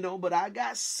 but I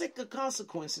got sick of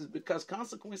consequences, because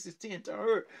consequences tend to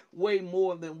hurt way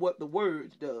more than what the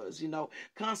word does.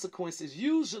 Consequences,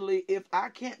 usually if I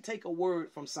can't take a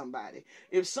word from somebody,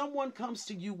 if someone comes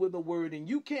to you with a word and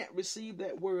you can't receive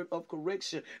that word of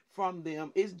correction from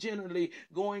them, it's generally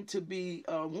going to be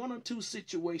one or two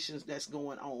situations that's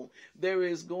going on. There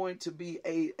is going to be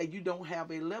you don't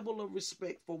have a level of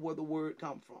respect for where the word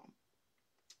come from.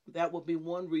 That would be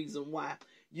one reason why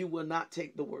you will not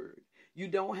take the word. You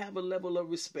don't have a level of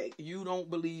respect. You don't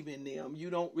believe in them. You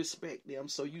don't respect them.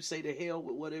 So you say to hell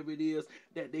with whatever it is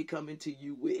that they come into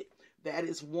you with. That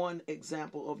is one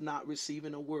example of not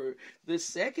receiving a word. The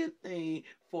second thing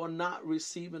for not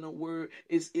receiving a word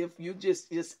is if you just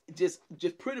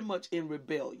pretty much in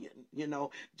rebellion,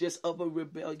 just of a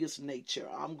rebellious nature.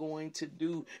 I'm going to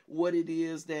do what it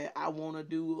is that I want to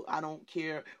do. I don't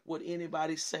care what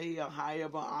anybody say, or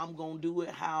however, I'm going to do it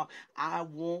how I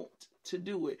want to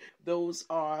do it. Those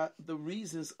are the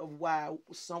reasons of why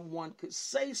someone could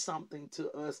say something to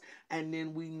us and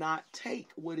then we not take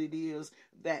what it is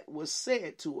that was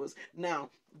said to us.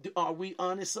 Now, Are we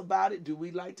honest about it? Do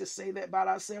we like to say that about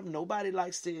ourselves? Nobody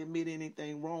likes to admit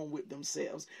anything wrong with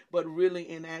themselves. But really,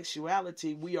 in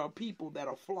actuality, we are people that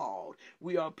are flawed.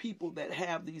 We are people that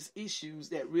have these issues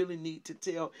that really need to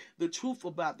tell the truth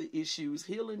about the issues.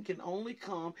 Healing can only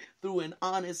come through an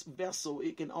honest vessel.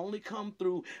 It can only come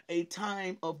through a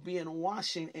time of being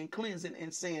washing and cleansing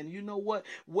and saying, you know what,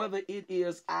 whether it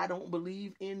is, I don't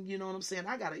believe in, you know what I'm saying,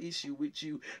 I got an issue with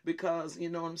you because, you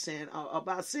know what I'm saying,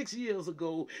 about 6 years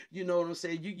ago, you know what I'm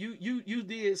saying, you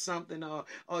did something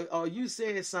or you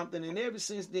said something, and ever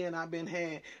since then I've been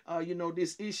had you know,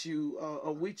 this issue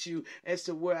with you as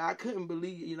to where I couldn't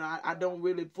believe, you know, I don't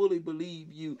really fully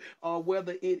believe you, or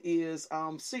whether it is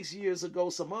 6 years ago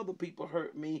some other people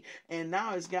hurt me, and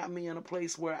now it's got me in a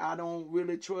place where I don't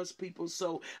really trust people,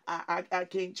 so I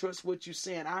can't trust what you're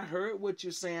saying. I heard what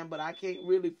you're saying, but I can't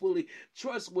really fully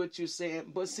trust what you're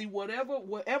saying. But see,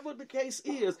 whatever the case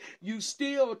is, you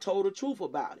still told the truth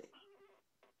about it.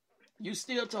 You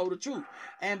still told the truth.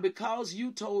 And because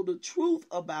you told the truth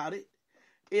about it,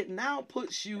 it now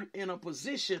puts you in a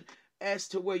position as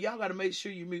to where y'all got to make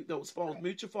sure you mute those phones.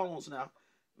 Mute your phones now.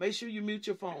 Make sure you mute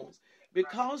your phones.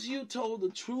 Because you told the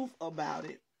truth about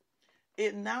it,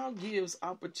 it now gives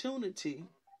opportunity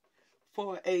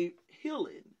for a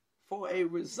healing, for a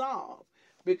resolve.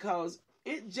 Because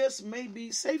it just may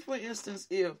be, say for instance,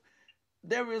 if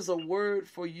there is a word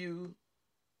for you,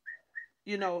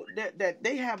 you know, that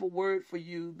they have a word for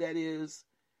you that is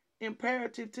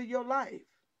imperative to your life.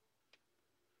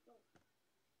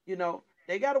 You know,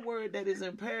 they got a word that is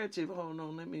imperative. Hold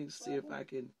on, let me see if I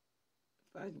can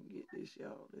get this,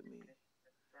 y'all.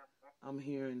 I'm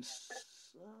hearing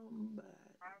somebody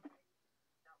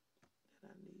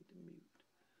that I need to mute.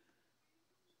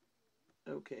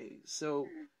 Okay, so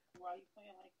I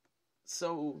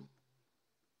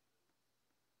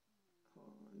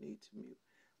need to mute.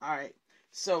 All right,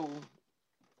 so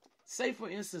say for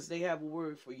instance they have a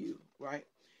word for you, right?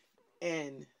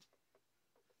 And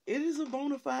it is a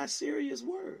bona fide serious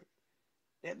word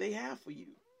that they have for you.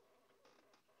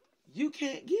 You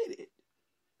can't get it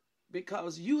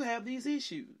because you have these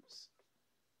issues.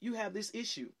 You have this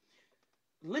issue.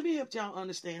 Let me help y'all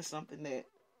understand something that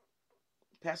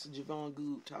Pastor Javon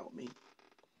Gould taught me,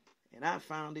 and I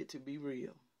found it to be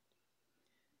real.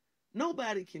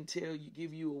 Nobody can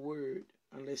give you a word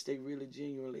unless they really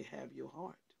genuinely have your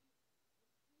heart.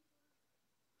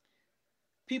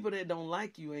 People that don't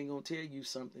like you ain't going to tell you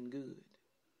something good.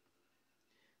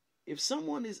 If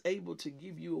someone is able to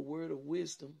give you a word of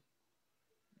wisdom,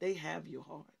 they have your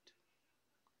heart.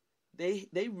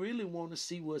 They really want to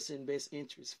see what's in best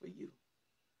interest for you.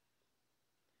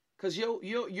 Because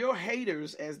your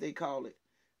haters, as they call it,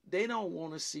 they don't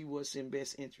want to see what's in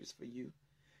best interest for you.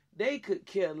 They could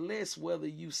care less whether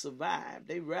you survive.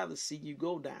 They'd rather see you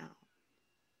go down.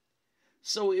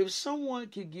 So if someone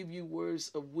could give you words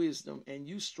of wisdom and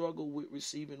you struggle with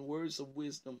receiving words of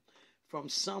wisdom from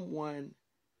someone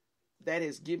that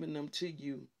has given them to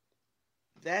you,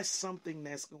 that's something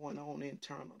that's going on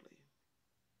internally,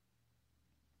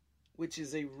 which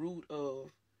is a root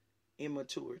of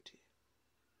immaturity.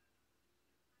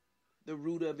 The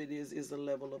root of it is a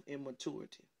level of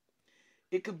immaturity.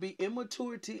 It could be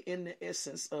immaturity in the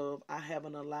essence of I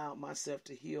haven't allowed myself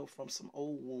to heal from some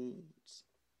old wounds.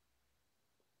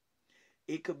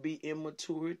 It could be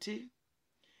immaturity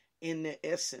in the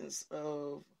essence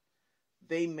of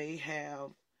they may have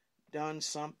done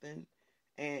something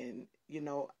and, you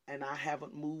know, and I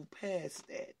haven't moved past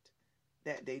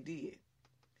that they did.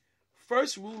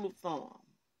 First rule of thumb,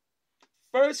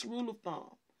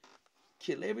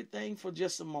 kill everything for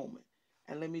just a moment.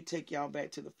 And let me take y'all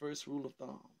back to the first rule of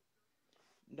thumb.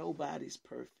 Nobody's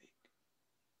perfect.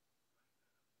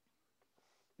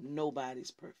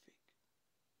 Nobody's perfect.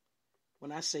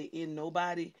 When I say in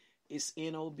nobody, it's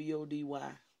nobody.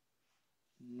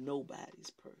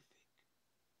 Nobody's perfect.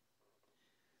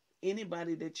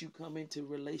 Anybody that you come into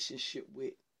relationship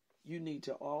with, you need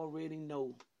to already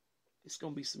know it's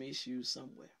going to be some issues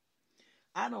somewhere.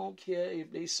 I don't care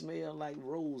if they smell like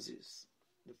roses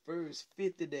the first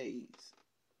 50 days.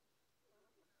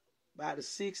 By the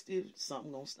 60th,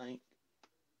 something going to stink.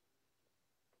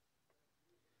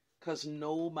 Because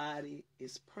nobody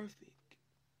is perfect.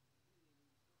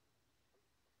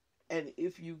 And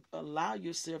if you allow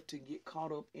yourself to get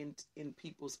caught up in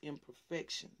people's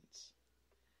imperfections,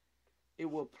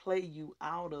 it will play you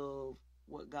out of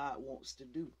what God wants to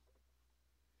do.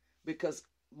 Because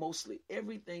mostly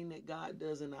everything that God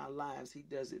does in our lives, he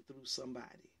does it through somebody.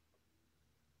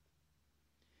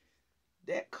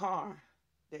 That car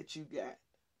that you got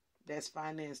that's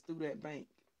financed through that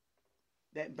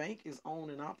bank is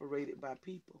owned and operated by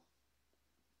people.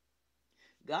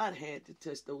 God had to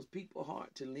touch those people's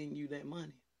heart to lend you that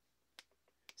money.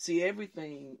 See,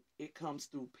 everything, it comes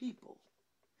through people.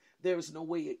 There is no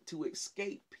way to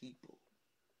escape people.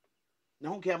 I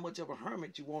don't care how much of a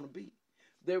hermit you want to be.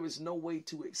 There is no way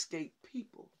to escape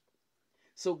people.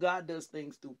 So God does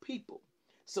things through people.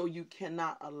 So you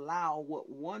cannot allow what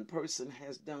one person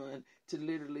has done to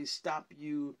literally stop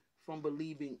you from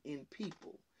believing in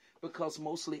people. Because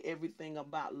mostly everything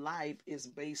about life is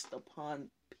based upon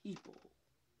people.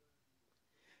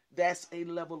 That's a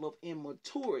level of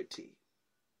immaturity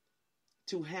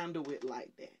to handle it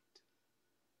like that.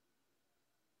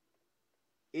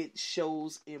 It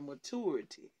shows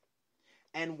immaturity.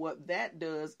 And what that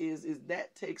does is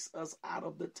that takes us out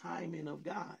of the timing of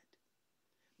God.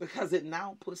 Because it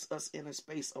now puts us in a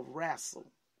space of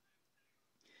wrestle.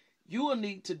 You will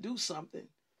need to do something,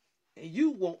 and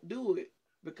you won't do it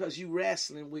because you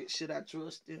wrestling with, should I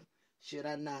trust him? Should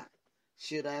I not?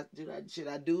 Should I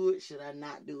do it? Should I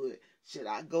not do it? Should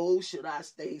I go? Should I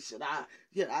stay? Should I?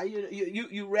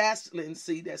 You wrestling.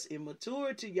 See, that's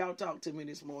immaturity. Y'all talk to me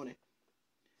this morning.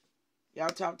 Y'all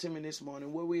talk to me this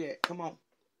morning. Where we at? Come on.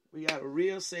 We got a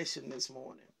real session this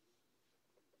morning.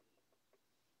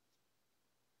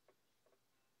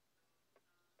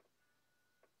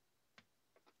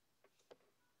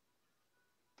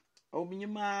 Open your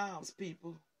mouths,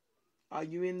 people. Are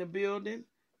you in the building?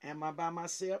 Am I by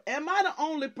myself? Am I the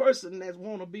only person that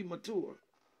want to be mature?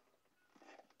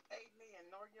 Amen.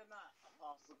 No, you're not,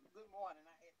 Apostle. Good morning.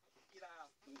 I had to get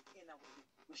out and with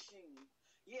the machine.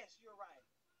 Yes, you're right.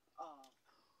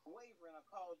 Wavering will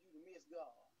cause you to miss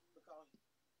God because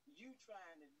you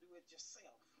trying to do it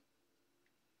yourself.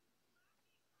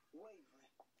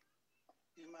 Wavering.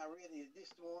 Am I ready? Is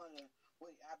this the one?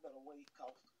 Wait, I better wait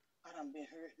because I done been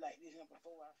hurt like this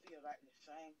before. I feel like the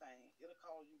same thing. It'll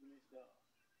cause you to miss God.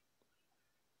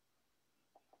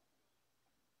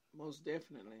 Most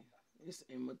definitely. It's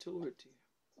immaturity.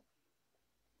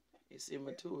 It's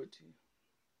immaturity.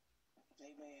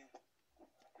 Amen.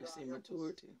 It's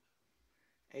immaturity.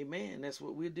 Amen. That's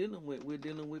what we're dealing with. We're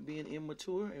dealing with being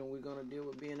immature, and we're going to deal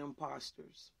with being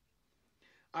imposters.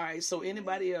 All right, so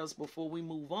anybody else before we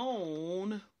move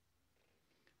on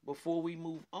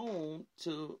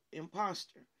to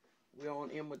imposter? We're on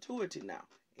immaturity now.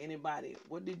 Anybody,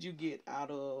 what did you get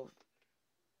out of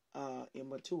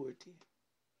immaturity?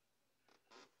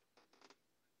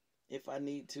 If I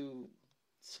need to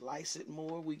slice it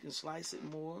more, we can slice it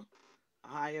more.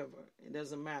 However, it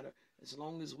doesn't matter. As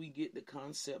long as we get the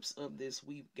concepts of this,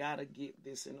 we've got to get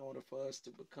this in order for us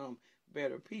to become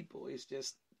better people. It's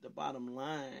just the bottom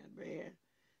line, man.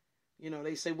 You know,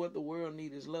 they say what the world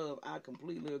needs is love. I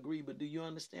completely agree, but do you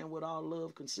understand what all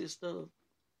love consists of?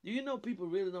 Do you know people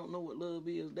really don't know what love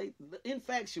is?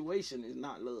 Infatuation is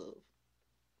not love.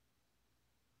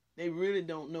 They really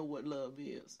don't know what love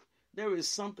is. There is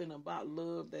something about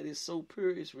love that is so pure,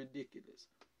 it's ridiculous.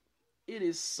 It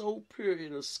is so pure,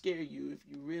 it'll scare you if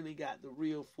you really got the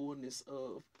real fullness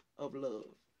of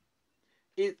love.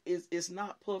 It's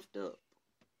not puffed up.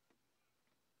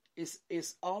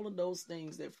 It's all of those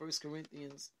things that 1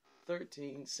 Corinthians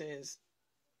 13 says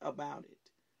about it.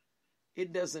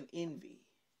 It doesn't envy.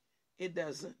 It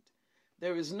doesn't.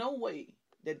 There is no way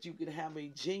that you could have a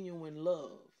genuine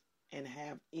love and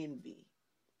have envy,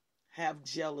 have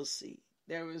jealousy.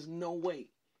 There is no way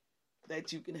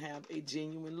that you can have a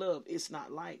genuine love. It's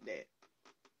not like that.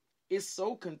 It's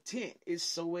so content. It's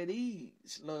so at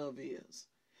ease. Love is.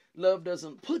 Love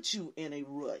doesn't put you in a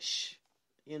rush.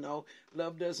 You know,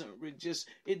 love doesn't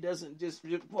it doesn't just,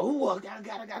 oh, I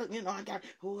gotta, you know, I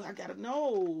gotta,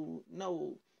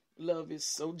 no. Love is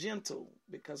so gentle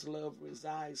because love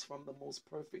resides from the most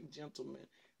perfect gentleman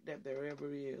that there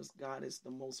ever is. God is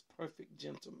the most perfect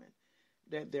gentleman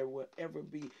that there will ever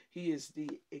be. He is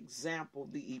the example,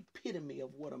 the epitome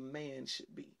of what a man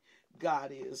should be.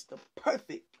 God is the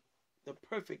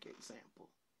perfect example.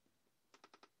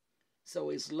 So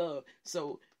it's love.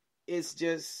 So it's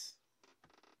just,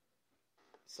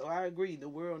 so I agree, the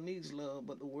world needs love,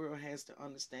 but the world has to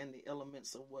understand the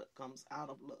elements of what comes out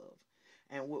of love.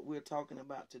 And what we're talking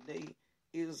about today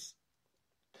is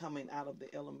coming out of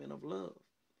the element of love.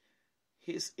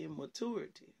 His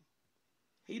immaturity.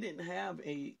 He didn't have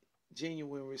a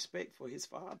genuine respect for his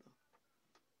father.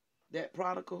 That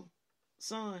prodigal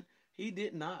son, he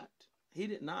did not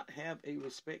have a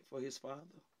respect for his father.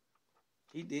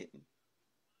 He didn't.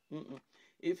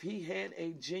 If he had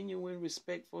a genuine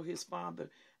respect for his father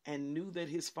and knew that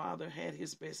his father had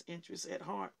his best interests at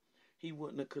heart, he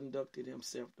wouldn't have conducted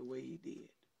himself the way he did.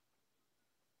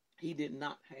 He did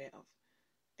not have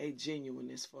a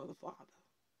genuineness for the father.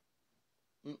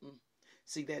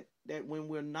 See that when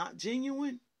we're not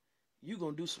genuine, you're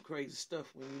gonna do some crazy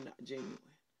stuff when you're not genuine.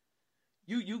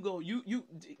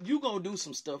 You gonna do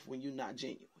some stuff when you're not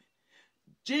genuine.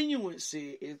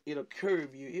 Genuincy, it'll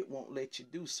curve you. It won't let you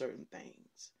do certain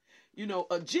things. You know,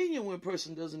 a genuine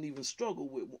person doesn't even struggle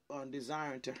with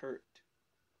desiring to hurt,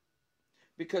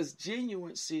 because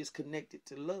genuincy is connected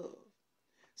to love.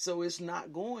 So it's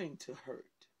not going to hurt.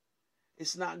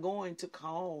 It's not going to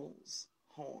cause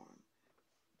harm.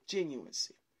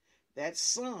 Genuincy. That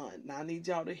son, now I need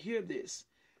y'all to hear this.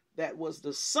 That was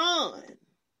the son.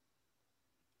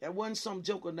 That wasn't some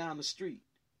joker down the street.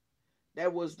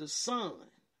 That was the son.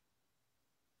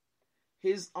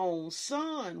 His own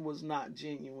son was not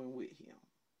genuine with him.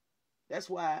 That's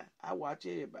why I watch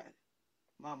everybody.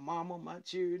 My mama, my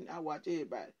children, I watch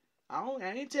everybody. I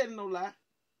ain't telling no lie.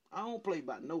 I don't play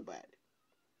by nobody.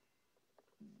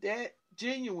 That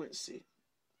genuincy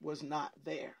was not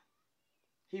there.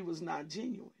 He was not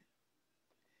genuine.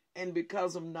 And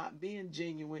because of not being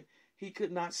genuine, he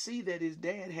could not see that his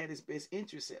dad had his best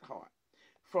interests at heart.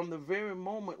 From the very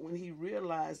moment when he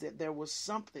realized that there was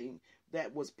something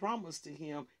that was promised to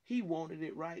him, he wanted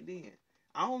it right then.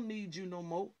 I don't need you no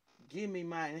more. Give me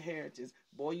my inheritance.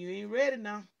 Boy, you ain't ready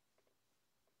now.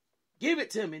 Give it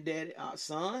to me, daddy.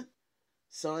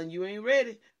 Son, you ain't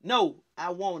ready. No, I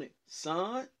want it.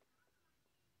 Son,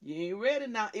 you ain't ready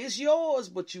now. It's yours,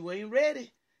 but you ain't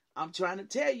ready. I'm trying to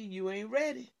tell you, you ain't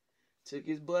ready. Took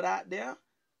his butt out there,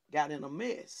 got in a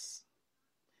mess.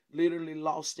 Literally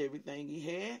lost everything he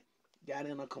had, got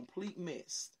in a complete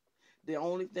mess. The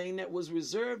only thing that was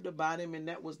reserved about him, and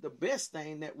that was the best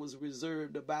thing that was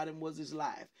reserved about him, was his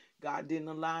life. God didn't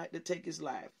allow it to take his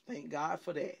life. Thank God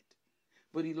for that.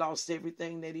 But he lost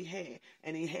everything that he had,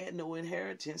 and he had no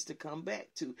inheritance to come back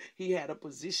to. He had a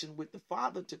position with the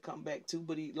Father to come back to,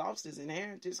 but he lost his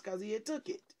inheritance because he had took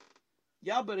it.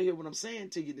 Y'all better hear what I'm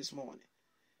saying to you this morning.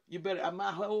 You better,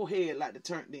 my whole head like to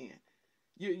turn in.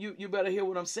 You better hear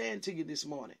what I'm saying to you this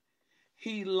morning.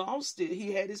 He lost it.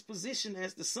 He had his position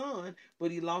as the son,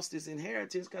 but he lost his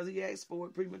inheritance because he asked for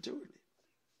it prematurely.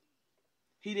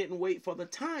 He didn't wait for the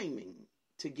timing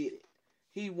to get it.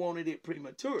 He wanted it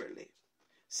prematurely.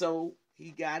 So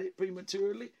he got it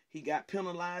prematurely. He got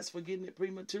penalized for getting it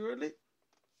prematurely.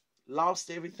 Lost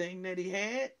everything that he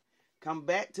had. Come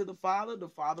back to the Father. The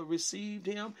Father received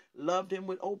him, loved him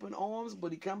with open arms,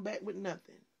 but he come back with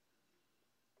nothing.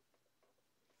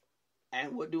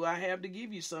 And what do I have to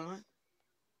give you, son?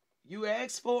 You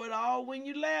asked for it all when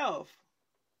you left.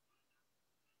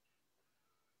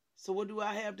 So what do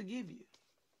I have to give you?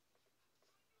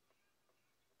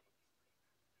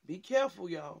 Be careful,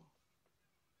 y'all.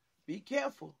 Be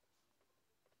careful.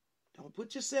 Don't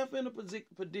put yourself in a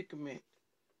predicament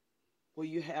where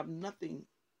you have nothing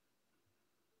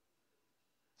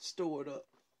stored up.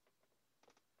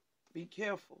 Be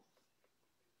careful.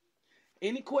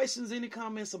 Any questions, any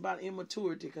comments about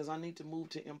immaturity? Because I need to move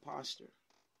to imposter.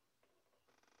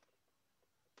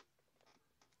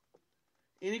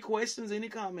 Any questions, any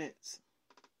comments?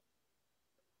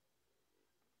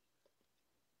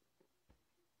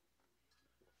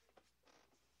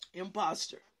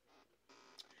 Imposter.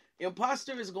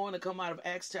 Imposter is going to come out of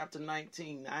Acts chapter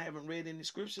 19. I haven't read any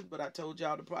scriptures, but I told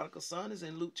y'all the prodigal son is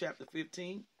in Luke chapter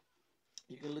 15.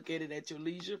 You can look at it at your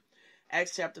leisure.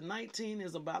 Acts chapter 19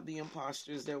 is about the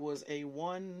imposters. There was a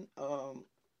one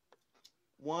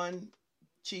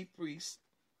chief priest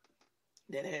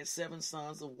that had 7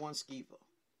 sons of one Sceva.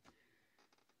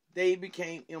 They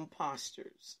became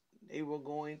imposters. They were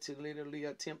going to literally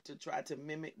attempt to try to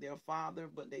mimic their father,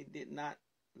 but they did not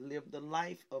live the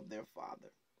life of their father.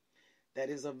 That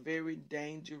is a very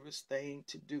dangerous thing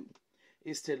to do,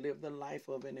 is to live the life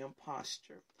of an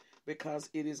imposter, because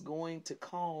it is going to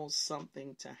cause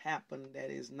something to happen that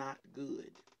is not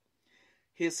good.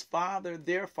 His father,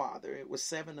 their father, it was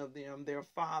 7 of them, their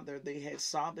father, they had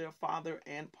saw their father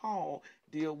and Paul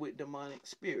deal with demonic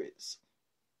spirits.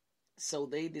 So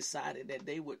they decided that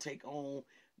they would take on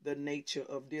the nature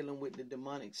of dealing with the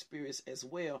demonic spirits as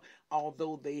well,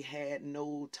 although they had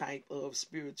no type of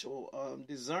spiritual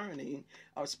discerning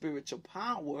or spiritual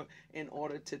power in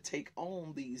order to take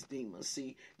on these demons.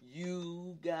 See,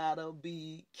 you gotta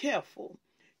be careful.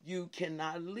 You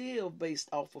cannot live based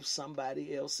off of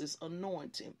somebody else's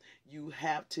anointing. You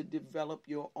have to develop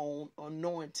your own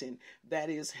anointing. That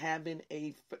is having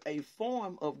a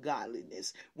form of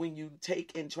godliness. When you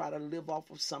take and try to live off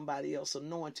of somebody else's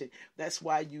anointing, that's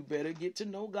why you better get to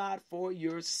know God for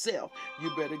yourself.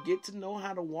 You better get to know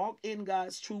how to walk in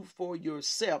God's truth for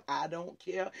yourself. I don't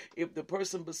care if the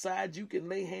person beside you can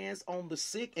lay hands on the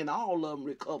sick and all of them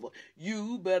recover.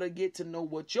 You better get to know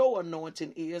what your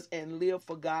anointing is and live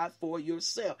for God for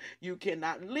yourself. You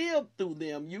cannot live through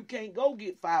them. You can't go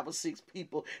get 5 or 6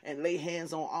 people and lay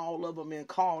hands on all of them and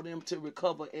call them to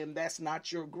recover, and that's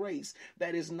not your grace.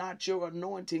 That is not your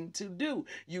anointing to do.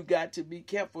 You got to be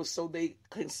careful. So they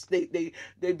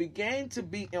began to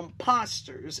be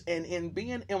imposters, and in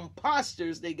being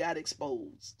imposters, they got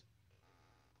exposed.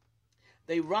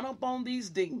 They run up on these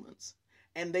demons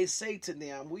and they say to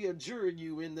them, we adjure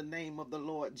you in the name of the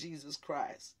Lord Jesus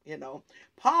Christ. You know,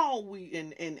 Paul,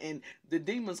 and the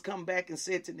demons come back and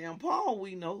said to them, Paul,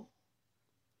 we know.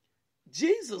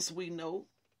 Jesus, we know.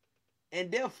 And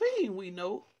Delphine, we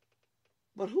know.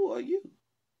 But who are you?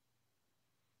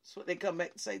 That's what they come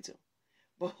back and say to him.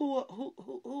 But who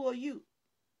are you?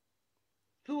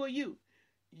 Who are you?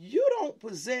 You don't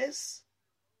possess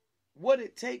what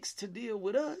it takes to deal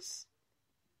with us.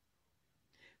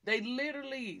 They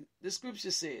literally, the scripture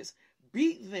says,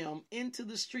 beat them into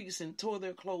the streets and tore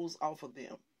their clothes off of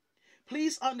them.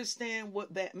 Please understand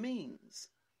what that means.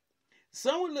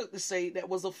 Some would look to say that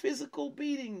was a physical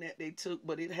beating that they took,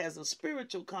 but it has a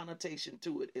spiritual connotation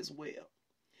to it as well.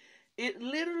 It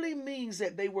literally means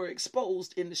that they were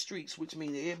exposed in the streets, which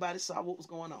means everybody saw what was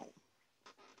going on.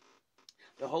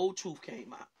 The whole truth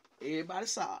came out. Everybody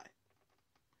saw it.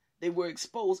 They were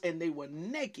exposed and they were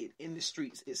naked in the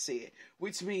streets, it said,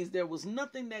 which means there was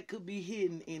nothing that could be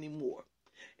hidden anymore.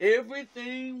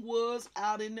 Everything was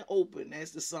out in the open,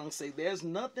 as the song says. There's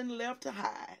nothing left to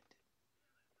hide.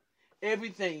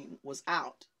 Everything was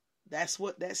out. That's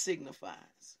what that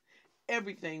signifies.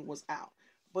 Everything was out.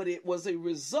 But it was a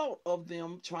result of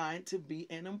them trying to be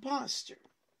an imposter.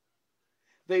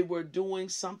 They were doing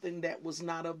something that was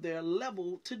not of their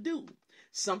level to do.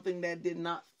 Something that did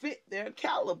not fit their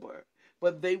caliber,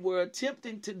 but they were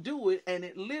attempting to do it, and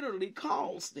it literally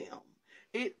cost them.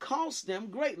 It cost them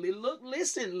greatly. Look,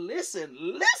 listen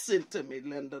to me,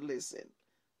 Linda, listen.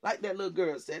 Like that little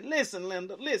girl said, listen,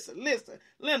 Linda, listen.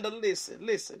 Linda,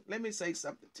 listen. Let me say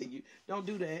something to you. Don't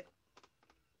do that.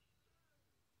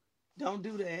 Don't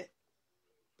do that.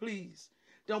 Please.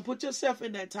 Don't put yourself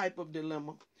in that type of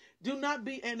dilemma. Do not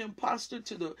be an imposter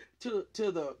to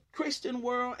the Christian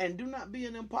world, and do not be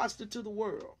an imposter to the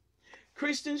world.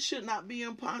 Christians should not be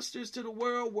imposters to the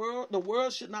world. The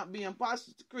world should not be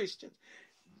imposters to Christians.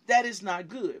 That is not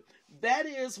good. That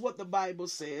is what the Bible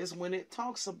says when it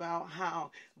talks about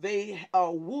how they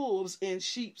are wolves in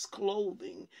sheep's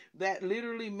clothing. That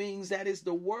literally means that is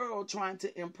the world trying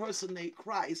to impersonate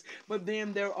Christ. But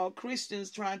then there are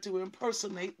Christians trying to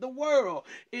impersonate the world.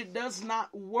 It does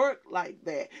not work like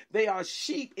that. They are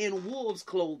sheep in wolves'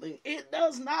 clothing. It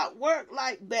does not work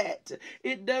like that.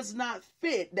 It does not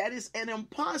fit. That is an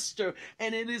imposter,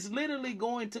 and it is literally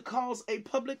going to cause a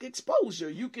public exposure.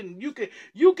 You can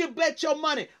bet your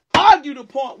money. Argue the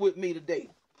point with me today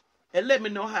and let me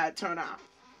know how it turn out.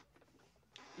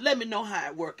 Let me know how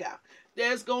it work out.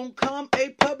 There's going to come a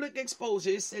public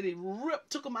exposure. It said it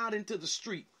took them out into the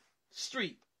street.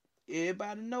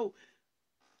 Everybody know.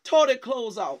 Tore their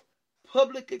clothes off.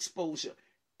 Public exposure.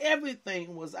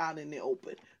 Everything was out in the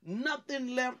open.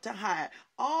 Nothing left to hide.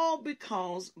 All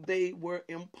because they were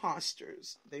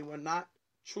imposters. They were not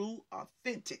true,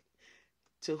 authentic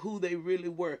to who they really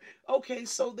were. Okay,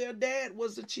 so their dad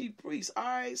was the chief priest. All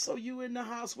right, so you in the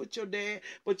house with your dad,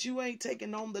 but you ain't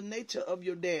taking on the nature of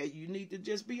your dad. You need to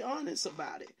just be honest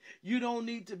about it. You don't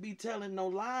need to be telling no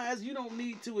lies. You don't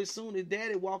need to, as soon as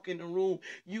daddy walk in the room,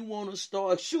 you want to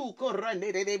start, you don't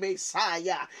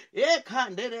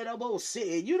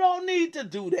need to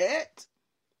do that.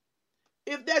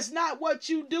 If that's not what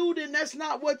you do, then that's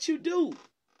not what you do.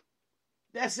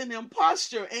 That's an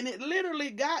imposter, and it literally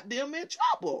got them in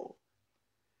trouble.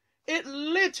 It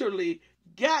literally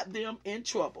got them in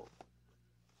trouble.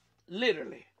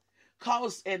 Literally.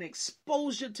 Caused an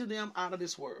exposure to them out of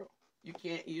this world.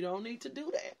 You don't need to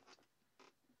do that.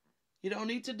 You don't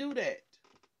need to do that.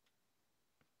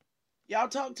 Y'all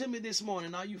talk to me this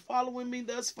morning. Are you following me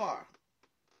thus far?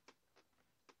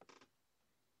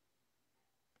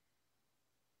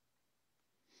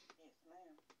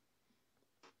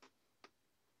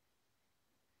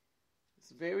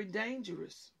 Very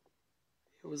dangerous.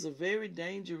 It was a very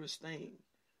dangerous thing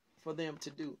for them to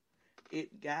do.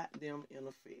 It got them in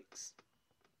a fix.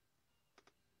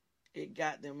 It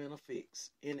got them in a fix,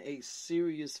 in a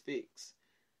serious fix.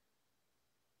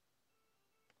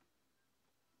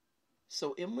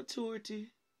 So immaturity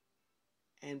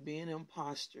and being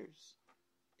imposters,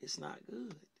 it's not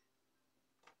good.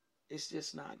 It's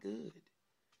just not good.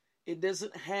 It does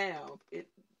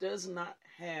not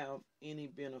have any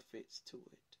benefits to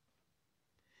it.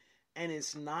 And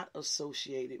it's not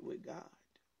associated with God.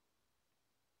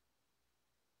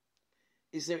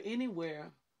 Is there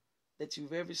anywhere that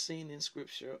you've ever seen in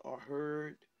Scripture or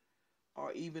heard,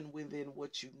 or even within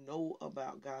what you know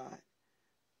about God,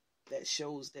 that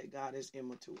shows that God is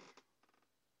immature?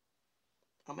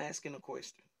 I'm asking a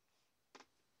question.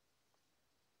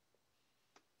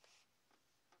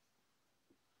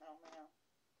 No, ma'am.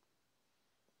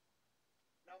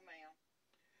 No, ma'am.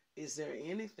 Is there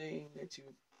anything that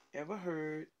you've ever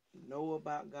heard, know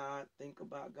about God, think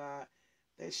about God,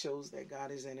 that shows that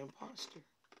God is an imposter?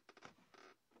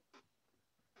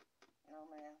 No,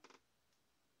 ma'am.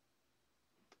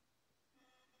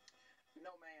 No,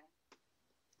 ma'am.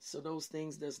 So those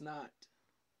things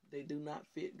they do not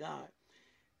fit God.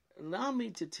 Allow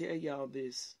me to tell y'all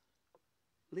this.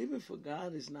 Living for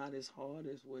God is not as hard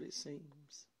as what it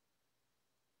seems.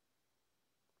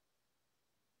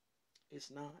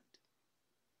 It's not.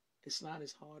 It's not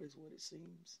as hard as what it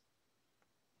seems.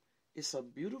 It's a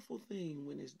beautiful thing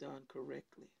when it's done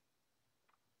correctly.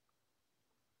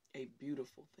 A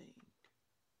beautiful thing.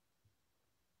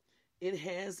 It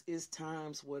has its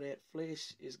times where that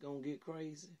flesh is going to get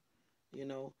crazy. You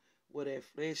know, where that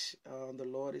flesh, the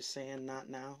Lord is saying, not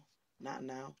now, not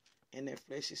now. And that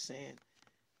flesh is saying,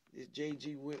 this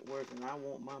J.G. Whitworth and I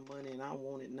want my money and I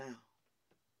want it now.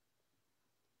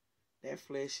 That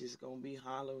flesh is going to be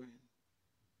hollering.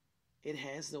 It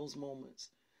has those moments,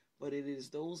 but it is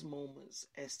those moments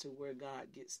as to where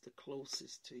God gets the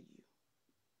closest to you.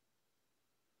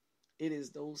 It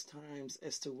is those times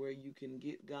as to where you can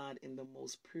get God in the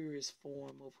most purest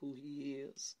form of who He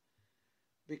is,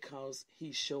 because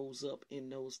He shows up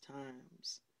in those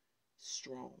times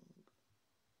strong.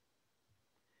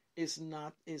 It's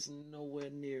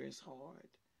nowhere near as hard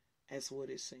as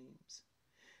what it seems.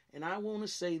 And I want to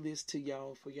say this to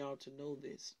y'all, for y'all to know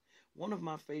this. One of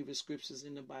my favorite scriptures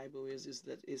in the Bible is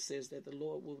that it says that the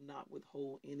Lord will not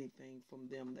withhold anything from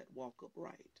them that walk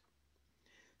upright.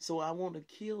 So I want to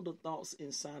kill the thoughts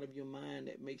inside of your mind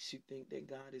that makes you think that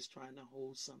God is trying to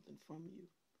hold something from you.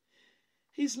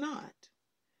 He's not.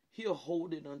 He'll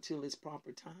hold it until it's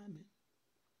proper timing.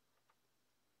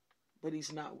 But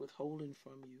He's not withholding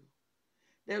from you.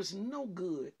 There's no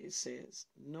good, it says,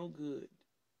 no good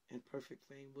and perfect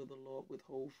thing will the Lord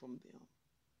withhold from them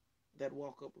that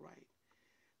walk upright.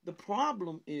 The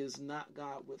problem is not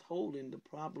God withholding. The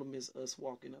problem is us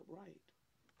walking upright.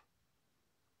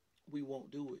 We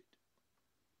won't do it.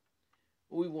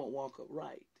 We won't walk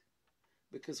upright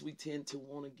because we tend to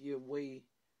want to give way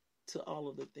to all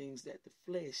of the things that the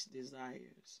flesh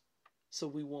desires. So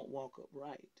we won't walk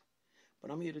upright.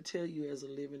 But I'm here to tell you, as a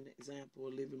living example, a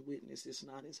living witness, it's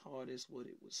not as hard as what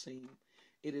it would seem.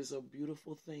 It is a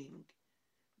beautiful thing.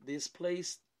 This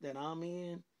place that I'm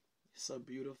in, it's a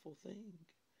beautiful thing.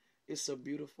 It's a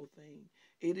beautiful thing.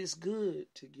 It is good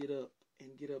to get up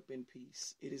and get up in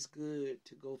peace. It is good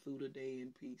to go through the day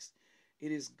in peace.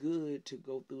 It is good to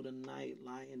go through the night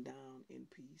lying down in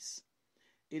peace.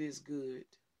 It is good.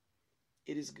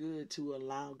 It is good to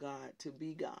allow God to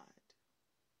be God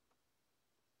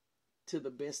to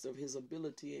the best of His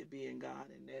ability at being God,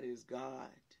 and that is God,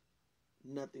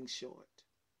 nothing short.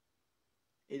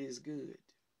 It is good.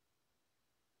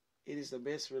 It is the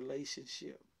best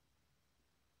relationship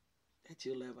that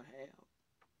you'll ever have.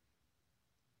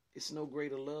 It's no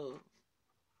greater love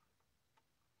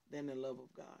than the love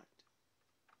of God.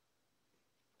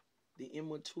 The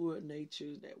immature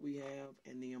nature that we have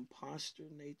and the imposter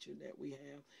nature that we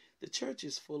have, the church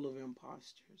is full of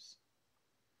imposters.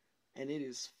 And it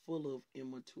is full of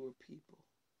immature people.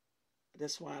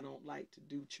 That's why I don't like to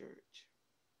do church.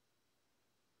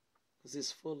 Because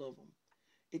it's full of them.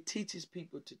 It teaches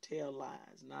people to tell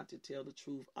lies, not to tell the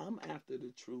truth. I'm after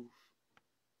the truth.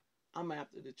 I'm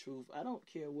after the truth. I don't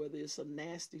care whether it's a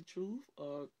nasty truth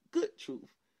or good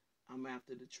truth. I'm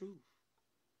after the truth.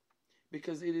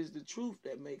 Because it is the truth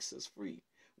that makes us free.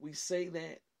 We say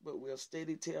that, but we'll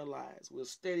steady tell lies. We'll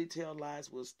steady tell lies.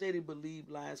 We'll steady believe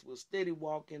lies. We'll steady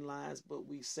walk in lies, but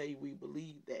we say we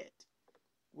believe that.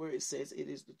 Where it says it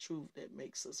is the truth that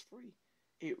makes us free.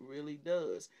 It really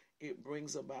does. It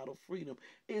brings about a freedom.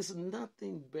 It's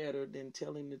nothing better than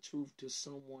telling the truth to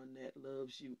someone that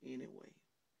loves you anyway.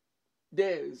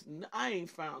 I ain't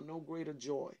found no greater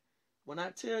joy. When I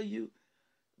tell you,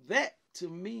 that to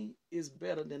me is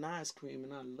better than ice cream,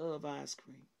 and I love ice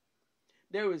cream.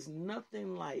 There is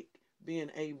nothing like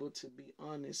being able to be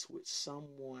honest with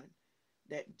someone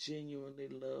that genuinely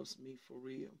loves me for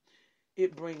real.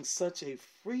 It brings such a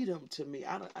freedom to me.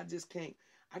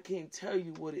 I can't tell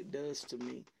you what it does to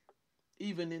me,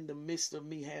 even in the midst of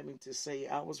me having to say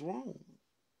I was wrong.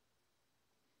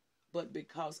 But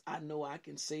because I know I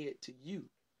can say it to you,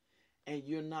 and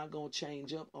you're not going to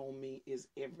change up on me, is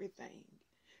everything.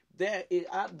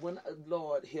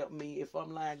 Lord help me if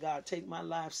I'm lying. God, take my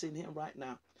life sitting here right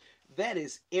now. That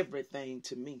is everything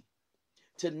to me.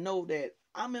 To know that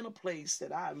I'm in a place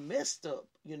that I messed up,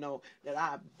 that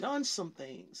I've done some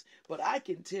things, but I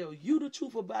can tell you the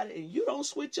truth about it and you don't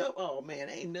switch up. Oh man,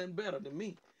 ain't nothing better than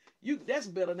me. That's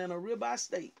better than a ribeye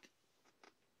steak.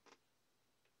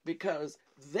 Because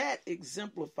that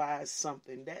exemplifies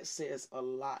something that says a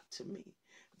lot to me.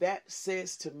 That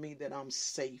says to me that I'm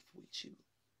safe with you.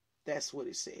 That's what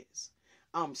it says.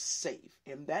 I'm safe.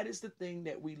 And that is the thing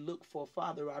that we look for.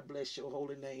 Father, I bless your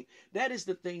holy name. That is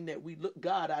the thing that we look.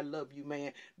 God, I love you,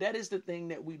 man. That is the thing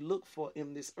that we look for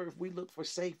in this earth. We look for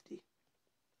safety.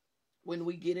 When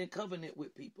we get in covenant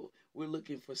with people, we're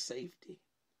looking for safety.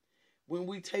 When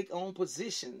we take on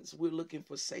positions, we're looking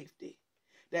for safety.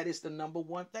 That is the number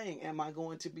one thing. Am I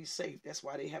going to be safe? That's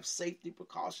why they have safety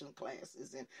precaution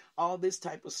classes and all this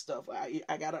type of stuff.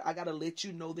 I gotta let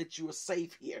you know that you are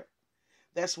safe here.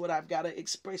 That's what I've got to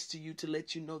express to you to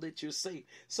let you know that you're safe.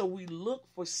 So we look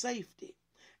for safety.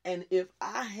 And if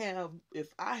I have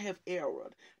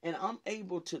erred and I'm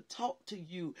able to talk to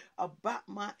you about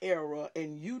my error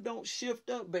and you don't shift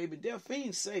up, baby,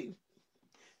 Delphine's safe.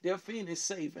 Delphine is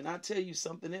safe. And I tell you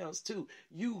something else too.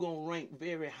 You gonna rank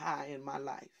very high in my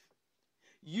life.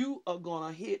 You are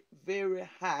gonna hit very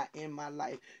high in my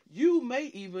life. You may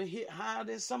even hit higher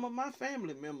than some of my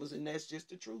family members, and that's just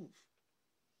the truth.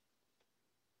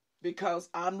 Because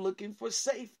I'm looking for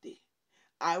safety.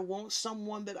 I want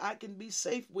someone that I can be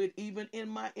safe with even in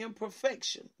my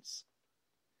imperfections.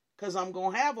 Because I'm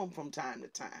going to have them from time to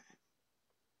time.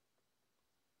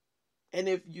 And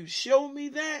if you show me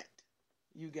that,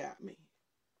 you got me.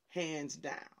 Hands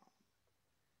down.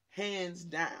 Hands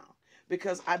down.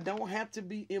 Because I don't have to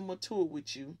be immature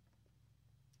with you.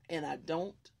 And I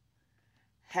don't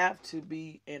have to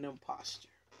be an imposter.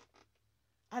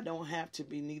 I don't have to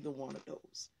be neither one of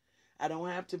those. I don't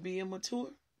have to be immature,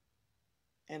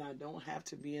 and I don't have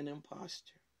to be an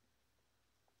imposter.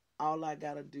 All I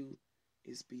got to do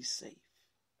is be safe.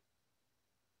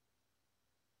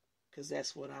 Because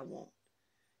that's what I want,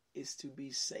 is to be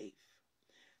safe.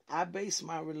 I base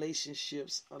my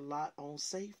relationships a lot on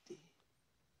safety.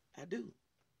 I do.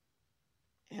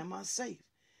 Am I safe?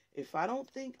 If I don't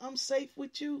think I'm safe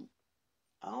with you,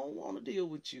 I don't want to deal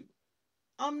with you.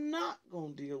 I'm not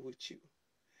going to deal with you.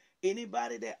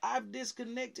 Anybody that I've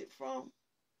disconnected from,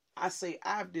 I say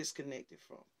I've disconnected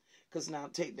from. Because now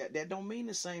take that. That don't mean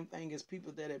the same thing as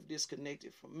people that have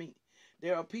disconnected from me.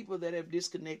 There are people that have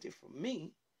disconnected from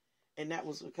me, and that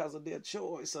was because of their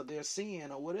choice or their sin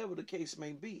or whatever the case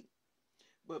may be.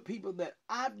 But people that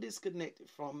I've disconnected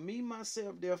from, me,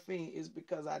 myself, Delphine, is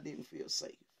because I didn't feel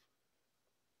safe.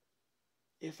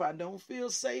 If I don't feel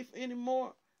safe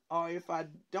anymore, or if I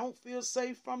don't feel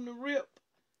safe from the rip,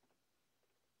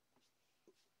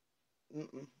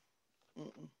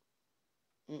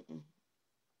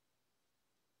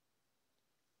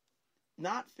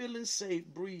 Not feeling safe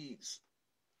breeds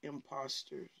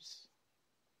imposters.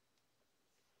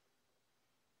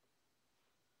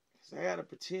 So I gotta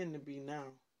pretend to be now.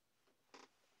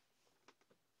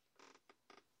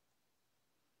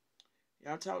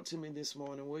 Y'all talk to me this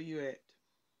morning. Where you at?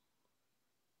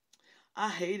 I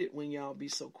hate it when y'all be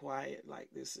so quiet like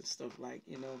this and stuff like,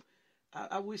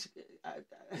 I wish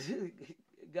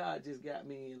God just got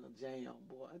me in a jam,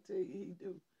 boy. I tell you, he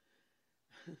do.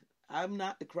 I'm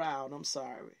not the crowd. I'm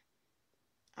sorry.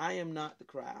 I am not the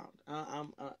crowd.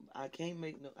 I can't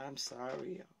make no. I'm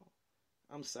sorry, y'all.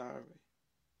 I'm sorry.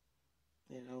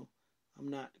 I'm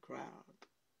not the crowd.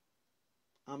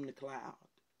 I'm the cloud.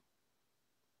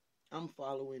 I'm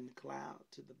following the cloud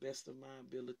to the best of my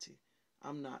ability.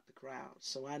 I'm not the crowd.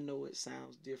 So I know it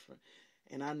sounds different.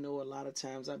 And I know a lot of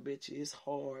times, I bet you it's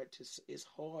hard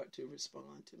to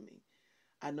respond to me.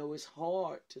 I know it's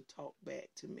hard to talk back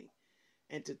to me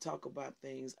and to talk about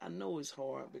things. I know it's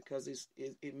hard because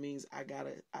it means I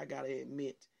gotta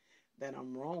admit that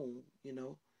I'm wrong.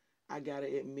 I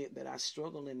gotta admit that I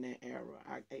struggle in that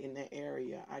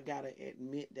area. I gotta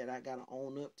admit that I gotta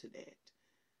own up to that.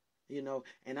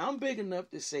 And I'm big enough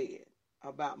to say it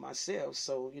about myself.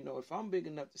 So if I'm big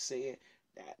enough to say it,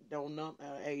 don't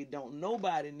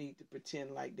nobody need to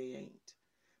pretend like they ain't.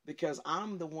 because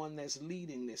I'm the one that's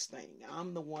leading this thing.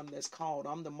 I'm the one that's called.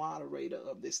 I'm the moderator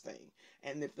of this thing.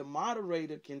 And if the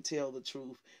moderator can tell the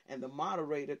truth and the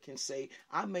moderator can say,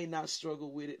 I may not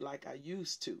struggle with it like I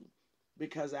used to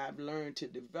because I've learned to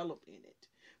develop in it.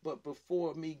 But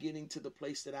before me getting to the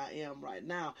place that I am right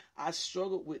now, I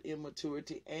struggled with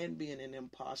immaturity and being an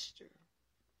imposter.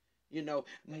 You know,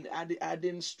 I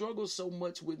didn't struggle so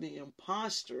much with the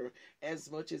imposter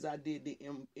as much as I did the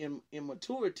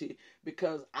immaturity,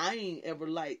 because I ain't ever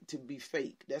liked to be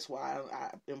fake. That's why I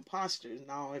imposters.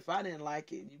 Now, if I didn't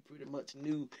like it, you pretty much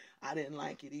knew I didn't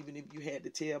like it. Even if you had to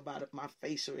tell about it, my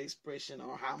facial expression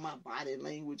or how my body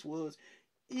language was,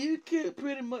 you could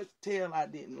pretty much tell I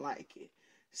didn't like it.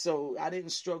 So I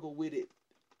didn't struggle with it,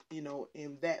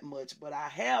 in that much. But I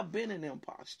have been an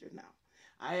imposter now.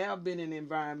 I have been in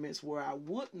environments where I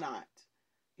would not,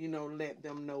 let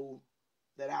them know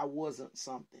that I wasn't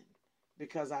something,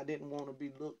 because I didn't want to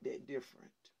be looked at different.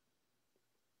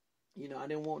 I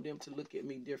didn't want them to look at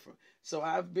me different. So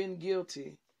I've been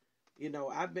guilty.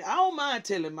 I don't mind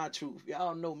telling my truth.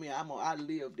 Y'all know me. I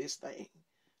live this thing.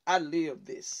 I live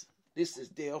this. This is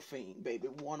Delphine, baby,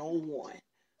 101.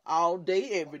 All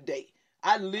day, every day.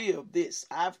 I live this.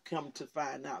 I've come to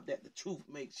find out that the truth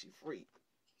makes you free.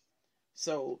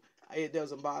 So it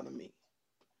doesn't bother me.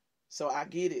 So I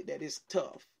get it that it's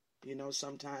tough,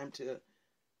 sometimes to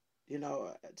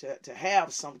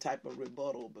have some type of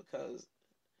rebuttal, because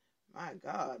my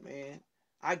God, man,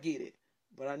 I get it.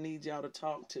 But I need y'all to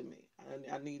talk to me.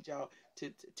 I need y'all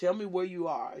to tell me where you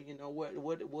are.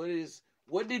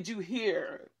 What did you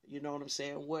hear? You know what I'm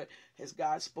saying? What has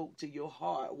God spoke to your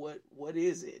heart? What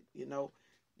is it? You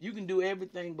can do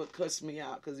everything but cuss me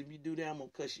out, because if you do that, I'm gonna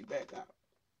cuss you back out.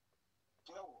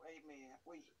 Oh, amen.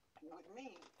 With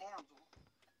me, Angela,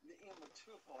 the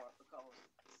immature part, because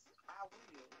I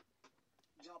will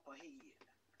jump ahead,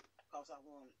 because I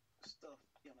want stuff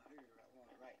in a hurry. I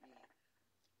want it right now.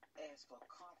 As for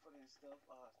confidence stuff,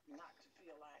 not to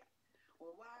feel like,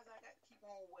 well, why is I got to keep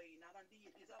on waiting? I done did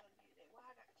this, I done did that. Why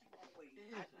I got to keep on waiting?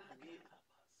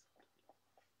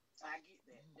 I get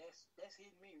that. That's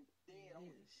hitting me dead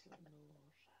on.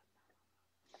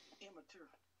 Immature.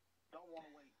 Don't want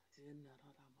to wait.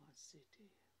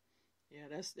 Yeah,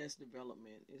 that's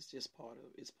development. It's just part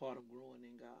of growing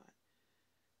in God.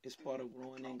 It's part of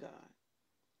growing in God.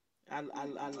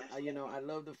 I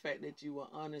love the fact that you were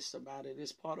honest about it.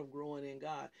 It's part of growing in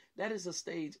God. That is a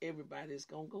stage everybody's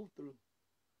gonna go through.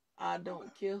 I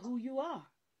don't care who you are.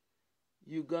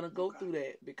 You're gonna go through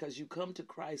that, because you come to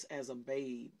Christ as a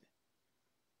babe,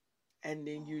 and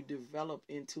then you develop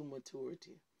into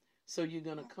maturity. So you're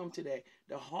going to come to that.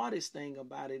 The hardest thing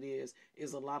about it is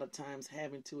a lot of times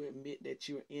having to admit that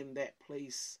you're in that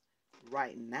place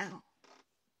right now.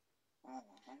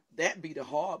 That be the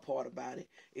hard part about it,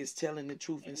 is telling the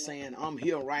truth and saying, I'm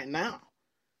here right now.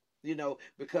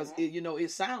 Because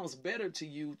it sounds better to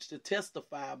you to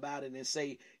testify about it and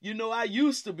say, I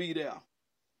used to be there.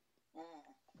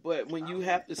 But when you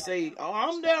have to say, oh,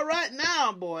 I'm there right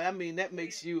now, boy, I mean, that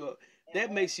makes you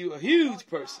a huge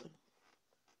person.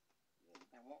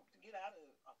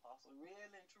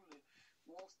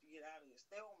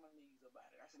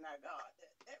 Now, God,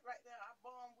 that right there, I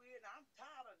bum with, and I'm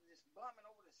tired of just bumming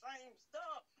over the same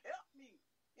stuff. Help me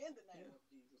in the name of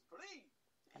Jesus, please.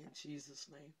 In Jesus'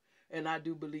 name. And I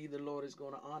do believe the Lord is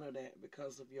going to honor that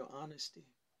because of your honesty.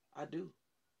 I do.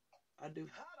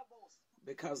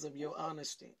 Because of your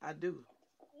honesty. I do.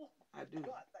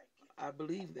 I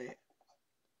believe that.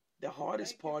 The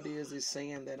hardest part is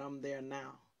saying that I'm there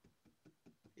now.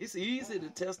 It's easy to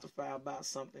testify about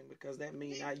something, because that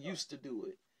means I used to do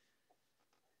it.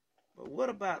 But what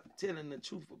about telling the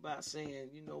truth about saying,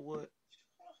 you know what?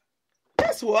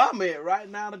 That's where I'm at right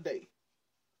now today.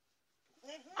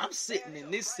 I'm sitting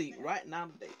in this seat right now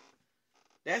today.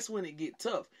 That's when it get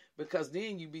tough, because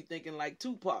then you be thinking like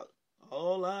Tupac,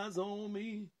 all eyes on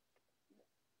me.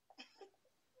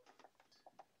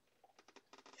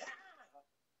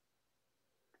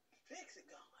 Fix it,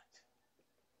 God.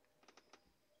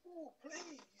 Ooh,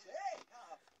 please. Hey,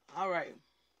 God. All right.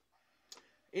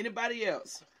 Anybody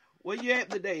else? Where you at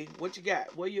today? What you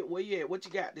got? Where you at? What you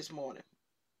got this morning?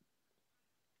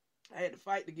 I had to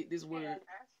fight to get this word. Yeah,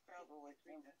 I struggle with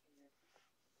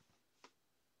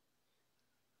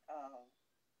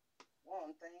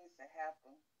wanting things to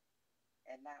happen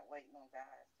and not waiting on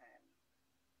God's time.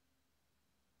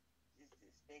 Just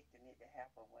expecting it to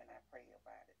happen when I pray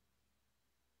about it.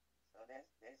 So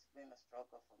that's been a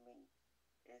struggle for me,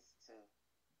 is to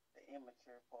the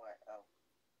immature part of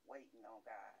waiting on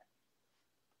God.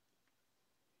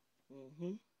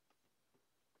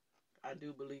 I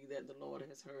do believe that the Lord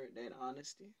has heard that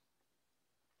honesty.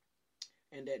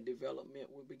 and that development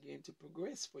will begin to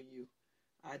progress for you.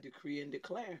 I decree and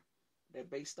declare that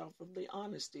based off of the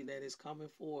honesty that is coming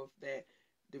forth, that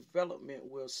development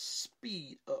will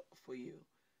speed up for you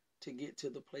to get to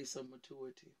the place of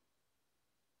maturity,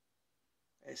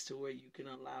 as to where you can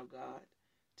allow God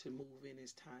to move in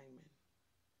his timing.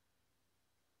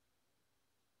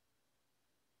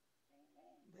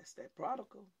 That's that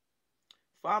prodigal.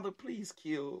 Father, please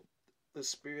kill the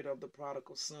spirit of the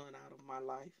prodigal son out of my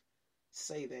life.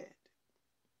 Say that.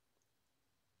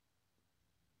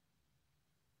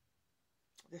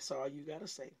 That's all you got to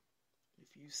say.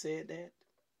 If you said that,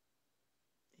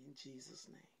 in Jesus'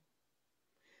 name.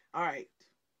 All right.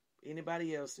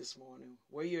 Anybody else this morning?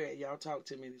 Where you at? Y'all talk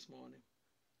to me this morning.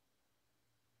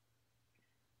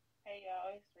 Hey,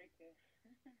 y'all. It's Rika.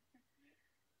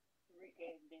 Rika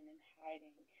has been in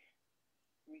hiding.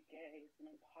 Rika is an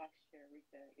imposter.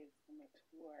 Rika is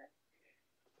immature.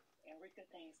 And Rika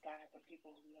thanks God for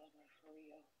people who love her for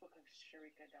real, because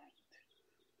Sharika don't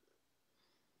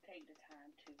take the time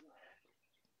to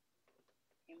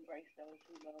embrace those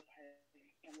who love her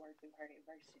and work through her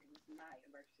adversity. It's my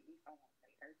adversity. I won't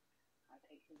take her. I'll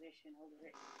take position over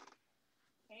it.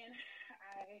 And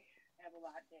I have a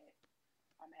lot that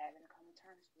I'm having to come to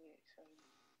terms with. So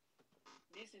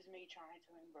this is me trying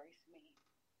to embrace me.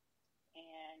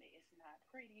 And it's not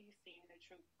pretty seeing the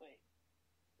truth, but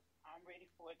I'm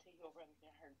ready for it to heal rather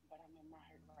than hurt. But I'm in my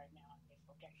hurt right now. It's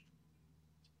okay.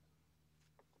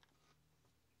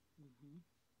 Mm-hmm.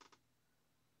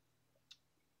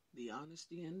 The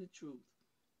honesty and the truth.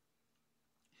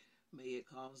 May it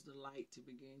cause the light to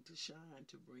begin to shine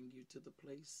to bring you to the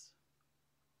place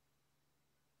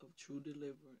of true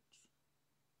deliverance.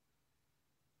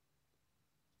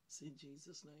 It's in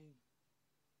Jesus' name.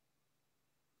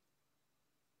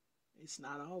 It's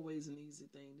not always an easy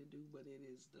thing to do, but it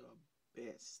is the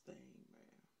best thing,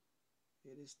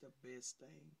 man. It is the best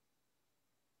thing.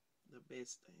 The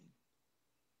best thing.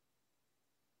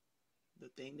 The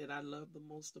thing that I love the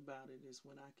most about it is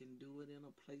when I can do it in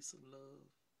a place of love.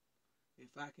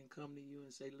 If I can come to you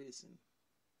and say, listen,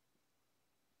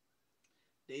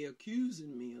 they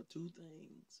accusing me of two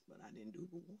things, but I didn't do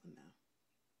but one now.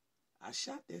 I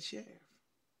shot that sheriff,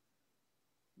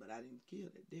 but I didn't kill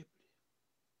that deputy.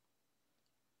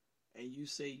 And you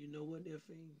say, you know what,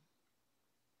 Delphine?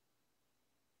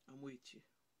 I'm with you.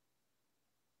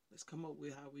 Let's come up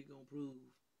with how we going to prove,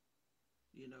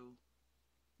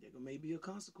 there may be a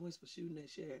consequence for shooting that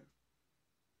sheriff.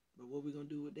 But what we're going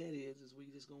to do with that is we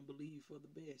just going to believe for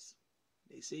the best.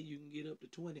 They say you can get up to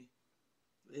 20.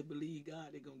 They believe God,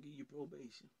 they're going to give you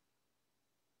probation.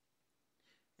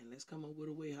 And let's come up with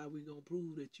a way how we going to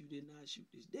prove that you did not shoot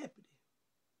this deputy.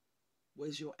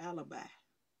 Where's your alibi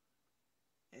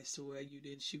as to where you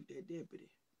didn't shoot that deputy?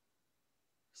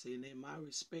 See, and then my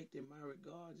respect and my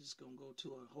regard is going to go to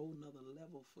a whole nother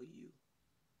level for you.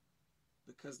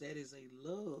 Because that is a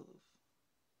love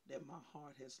that my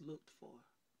heart has looked for.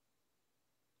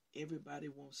 Everybody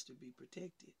wants to be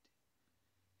protected.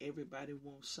 Everybody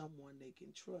wants someone they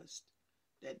can trust,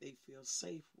 that they feel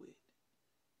safe with.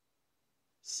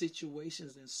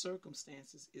 Situations and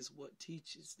circumstances is what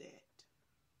teaches that.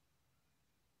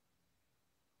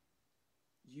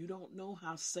 You don't know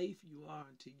how safe you are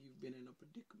until you've been in a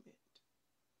predicament.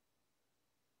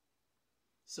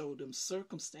 So them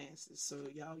circumstances, so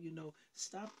y'all,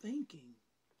 stop thinking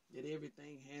that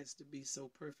everything has to be so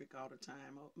perfect all the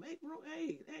time. Make room.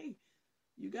 Hey,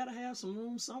 you got to have some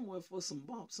room somewhere for some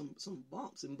bumps, some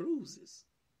bumps and bruises.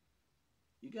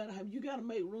 You got to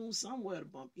make room somewhere to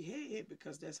bump your head,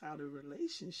 because that's how the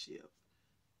relationship,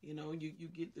 you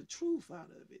get the truth out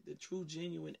of it, the true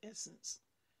genuine essence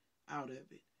out of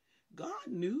it. God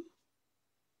knew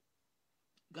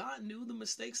the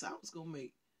mistakes I was going to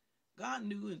make. God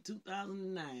knew in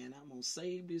 2009, I'm going to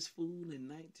save this fool in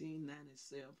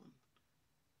 1997.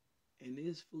 And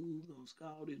this fool going to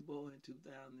scar this boy in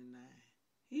 2009.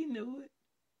 He knew it.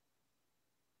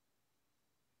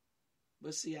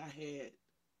 But see, I had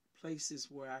places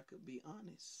where I could be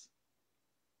honest.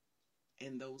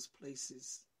 And those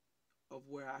places of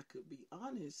where I could be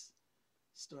honest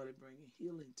started bringing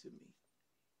healing to me.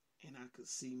 And I could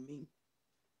see me.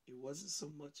 It wasn't so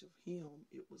much of him,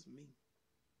 it was me.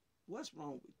 What's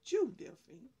wrong with you,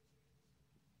 Delphine?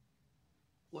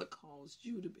 What caused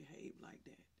you to behave like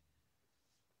that?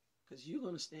 Because you're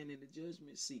going to stand in the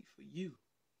judgment seat for you.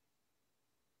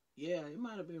 Yeah, it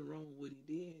might have been wrong what he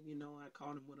did. I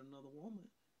caught him with another woman.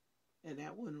 And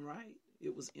that wasn't right.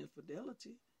 It was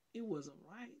infidelity. It wasn't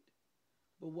right.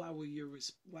 But why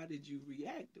did you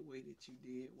react the way that you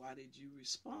did? Why did you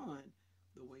respond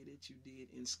the way that you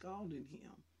did in scalding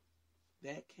him?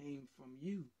 That came from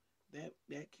you.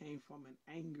 That came from an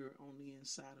anger on the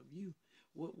inside of you.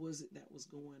 What was it that was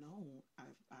going on?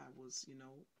 I was,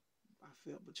 I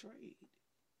felt betrayed.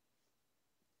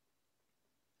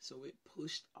 So it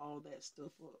pushed all that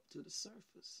stuff up to the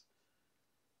surface.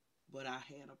 But I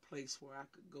had a place where I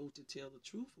could go to tell the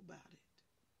truth about it.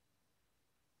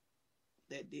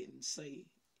 That didn't say,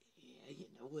 yeah, you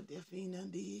know what Delphine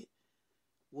done did?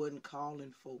 Wasn't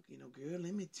calling folk, girl,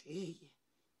 let me tell you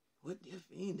what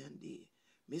Delphine done did.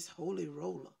 Miss Holy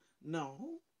Roller.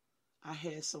 No. I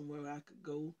had somewhere I could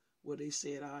go where they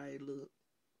said, all right, look,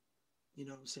 you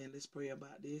know what I'm saying, let's pray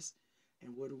about this.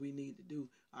 And what do we need to do?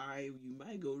 All right, you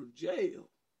might go to jail.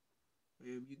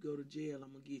 Well, if you go to jail,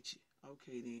 I'm going to get you.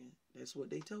 Okay, then. That's what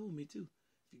they told me, too.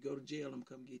 If you go to jail, I'm going to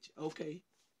come get you. Okay.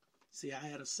 See, I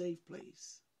had a safe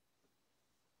place.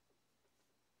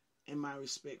 And my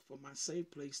respect for my safe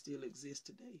place still exists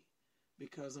today.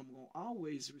 Because I'm going to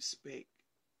always respect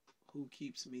who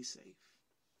keeps me safe.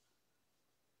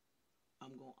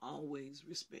 I'm going to always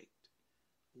respect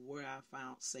where I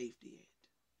found safety at.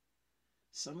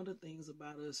 Some of the things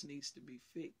about us needs to be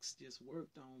fixed, just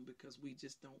worked on, because we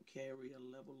just don't carry a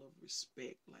level of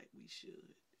respect like we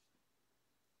should.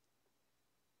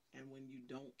 And when you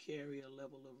don't carry a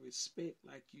level of respect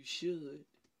like you should,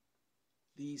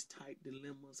 these type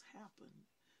dilemmas happen.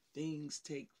 Things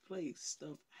take place.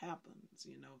 Stuff happens,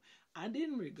 I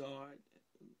didn't regard,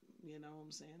 you know what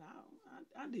I'm saying?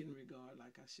 I didn't regard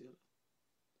like I should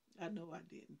have. I know I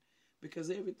didn't.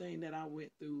 Because everything that I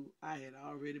went through, I had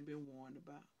already been warned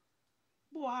about.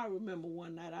 Boy, I remember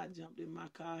one night I jumped in my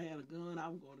car, had a gun. I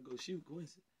was going to go shoot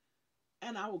Quincy.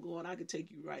 And I could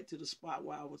take you right to the spot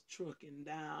where I was trucking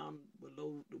down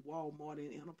below the Walmart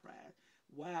in Enterprise,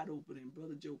 wide open. And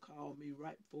Brother Joe called me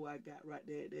right before I got right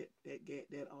there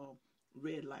that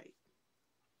red light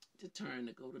to turn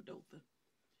to go to Dothan.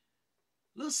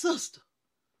 Little sister,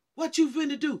 what you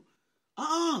finna do?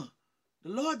 The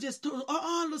Lord just told,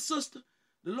 little sister,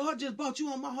 the Lord just brought you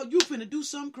on my heart. You finna do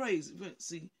something crazy.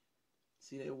 See,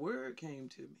 that word came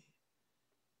to me.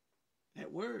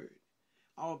 That word.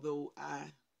 Although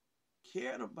I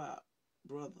cared about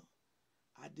brother,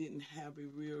 I didn't have a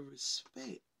real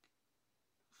respect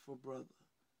for brother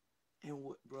and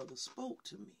what brother spoke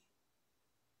to me.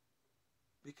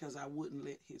 Because I wouldn't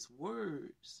let his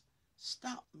words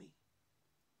stop me.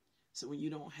 So when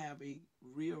you don't have a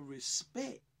real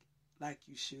respect like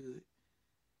you should,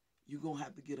 you're going to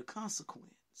have to get a consequence.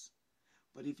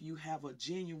 But if you have a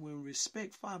genuine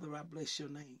respect, Father, I bless your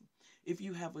name. If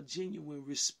you have a genuine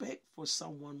respect for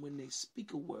someone when they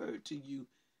speak a word to you,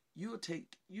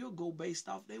 you'll go based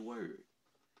off their word.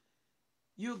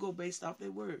 You'll go based off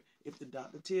their word. If the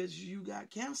doctor tells you got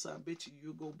cancer, I bet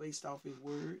you'll go based off his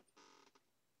word.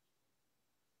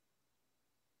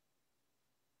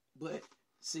 But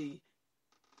see,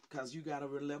 because you got a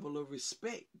level of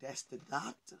respect. That's the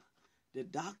doctor. The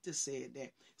doctor said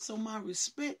that. So my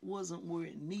respect wasn't where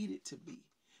it needed to be.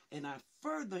 And I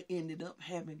further ended up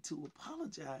having to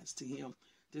apologize to him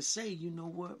to say, you know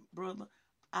what, brother,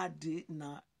 I did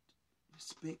not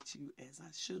respect you as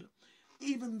I should have.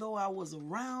 Even though I was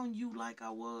around you like I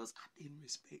was, I didn't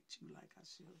respect you like I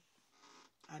should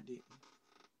have. I didn't.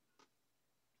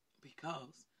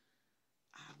 Because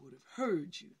I would have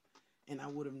heard you. And I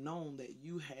would have known that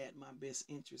you had my best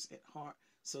interest at heart.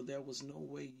 So there was no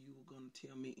way you were going to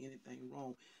tell me anything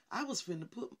wrong. I was finna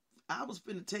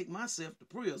take myself to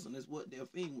prison is what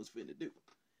Delphine was finna do.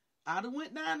 I'd have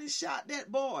went down and shot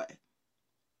that boy.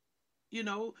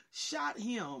 Shot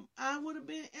him. I would have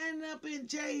ended up in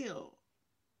jail.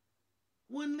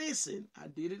 Wouldn't listen. I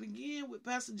did it again with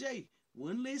Pastor J.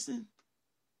 Wouldn't listen.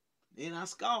 Then I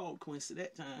scalded Quincy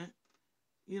that time.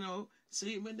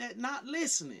 See, but that not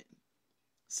listening.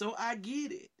 So I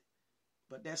get it.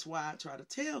 But that's why I try to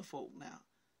tell folk now.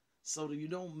 So that you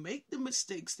don't make the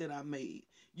mistakes that I made.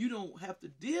 You don't have to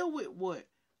deal with what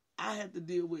I had to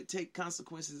deal with, take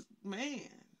consequences. Man.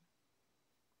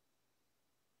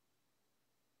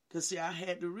 Because see, I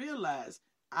had to realize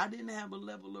I didn't have a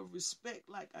level of respect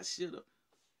like I should have.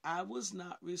 I was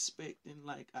not respecting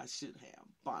like I should have.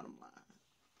 Bottom line.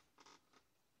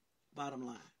 Bottom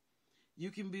line.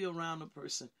 You can be around a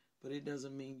person, but it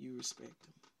doesn't mean you respect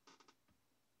them.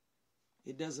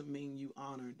 It doesn't mean you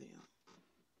honor them.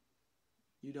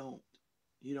 You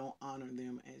don't honor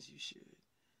them as you should.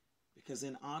 Because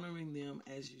in honoring them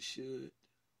as you should,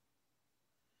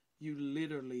 you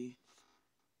literally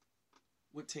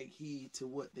would take heed to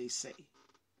what they say.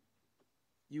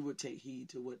 You would take heed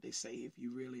to what they say if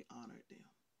you really honored them.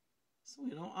 So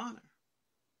we don't honor.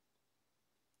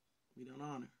 We don't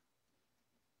honor.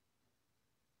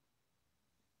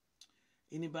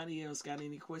 Anybody else got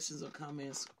any questions or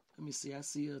comments Let me see. I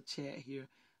see a chat here.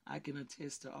 I can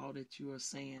attest to all that you are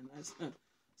saying.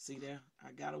 See there?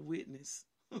 I got a witness.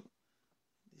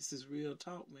 This is real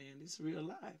talk, man. This is real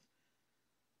life.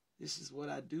 This is what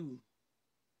I do.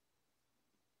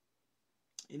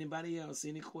 Anybody else?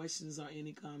 Any questions or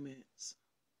any comments?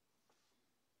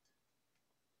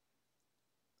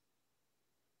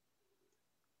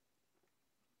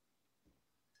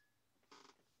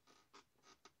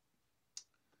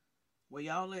 Where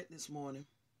y'all at this morning?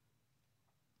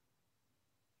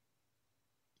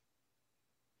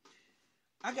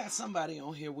 I got somebody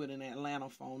on here with an Atlanta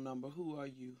phone number. Who are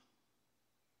you?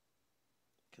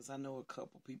 Because I know a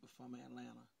couple people from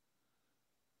Atlanta.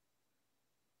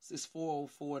 It's this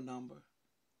 404 number.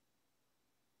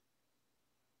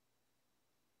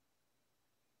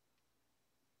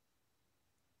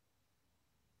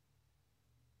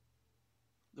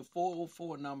 The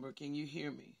 404 number, can you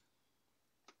hear me?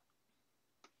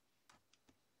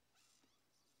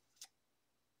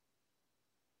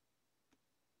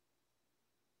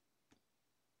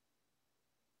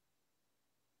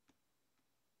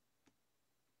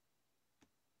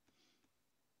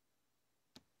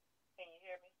 Can you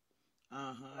hear me?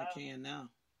 I can now.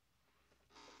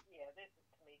 Yeah, this is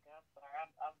Tamika. I'm sorry.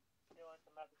 I'm doing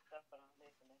some other stuff, but I'm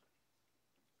listening.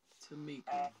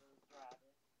 Tamika.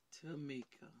 Driving.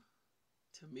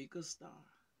 Tamika Star.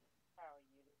 How are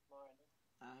you this morning?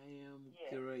 I am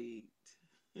great.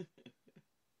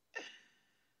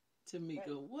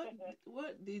 Tamika,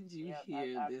 what did you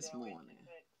hear this morning?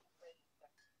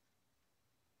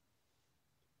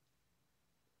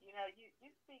 You know, you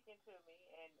speaking to me,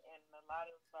 and a lot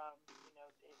of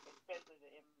especially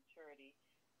the immaturity.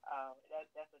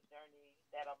 That's a journey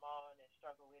that I'm on and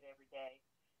struggle with every day.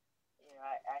 You know,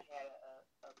 I had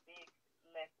a big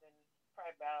lesson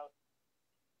probably about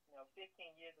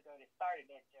 15 years ago that started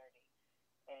that journey,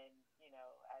 and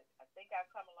I think I've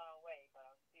come a long way, but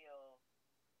I'm still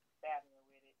battling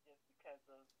with it just because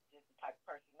of just the type of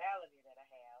personality that I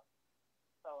have.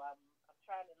 So I'm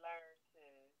trying to learn to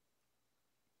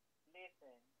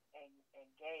listen and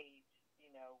gauge,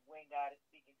 when God is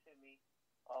speaking to me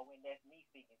or when that's me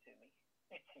speaking to me,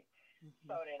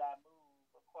 so that I move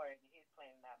according to His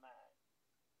plan, not mine.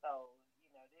 So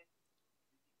this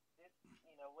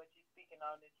what you're speaking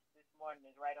on this morning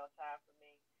is right on time for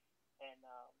me, and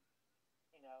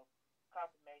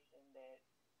confirmation that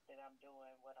I'm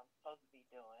doing what I'm supposed to be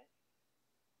doing,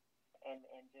 and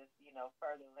just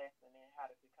further lesson in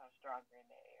how to become stronger in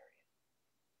that area.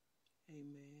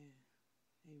 Amen.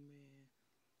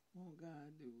 Won't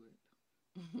God do it?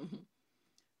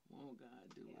 Won't God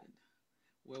do it?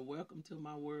 Well, welcome to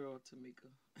my world,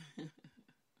 Tamika. Thank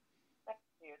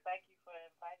you for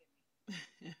inviting me.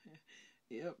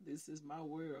 Yep, this is my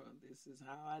world. This is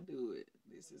how I do it.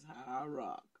 This is how I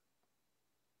rock.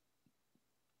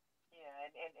 Yeah,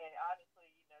 and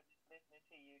honestly, just listening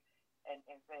to you and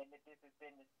saying that this has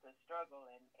been the struggle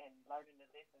and learning to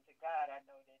listen to God, I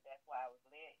know that that's why I was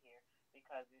led here,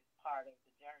 because it's part of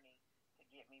the journey to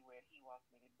get me where He wants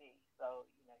me to be. So,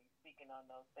 you're speaking on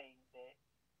those things that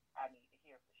I need to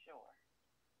hear for sure.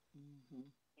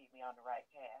 Keep me on the right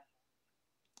path.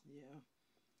 Yeah.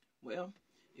 Well,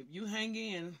 if you hang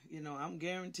in, I'm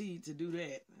guaranteed to do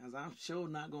that, as I'm sure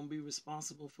not going to be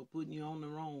responsible for putting you on the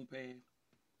wrong path.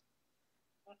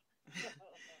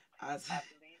 I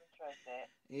believe and trust that.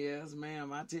 Yes,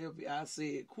 ma'am. I say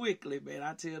it quickly, man.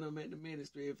 I tell them at the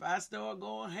ministry, if I start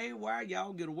going haywire,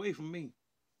 y'all get away from me.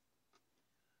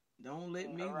 Don't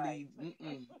let me lead.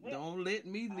 Don't let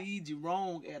me lead you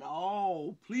wrong at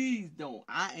all. Please don't.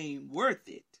 I ain't worth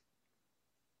it.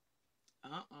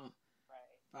 Right.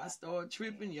 If I start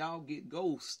tripping, y'all get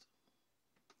ghost.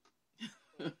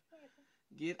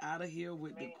 Get out of here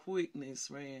with the quickness,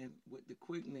 man. With the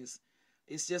quickness.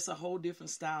 It's just a whole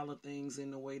different style of things in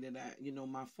the way that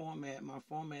my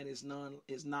format is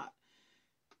not,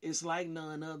 it's like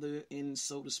none other, and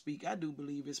so to speak. I do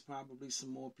believe it's probably some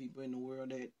more people in the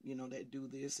world that, that do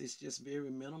this. It's just very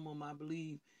minimum, I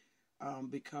believe,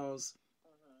 because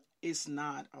it's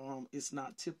not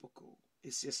typical.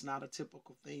 It's just not a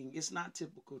typical thing. It's not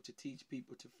typical to teach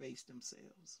people to face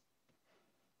themselves.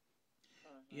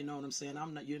 You know what I'm saying?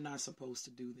 You're not supposed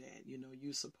to do that.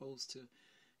 You're supposed to,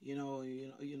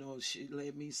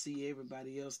 let me see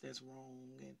everybody else that's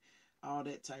wrong and all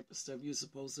that type of stuff. You're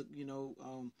supposed to, you're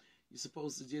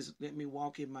supposed to just let me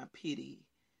walk in my pity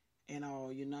and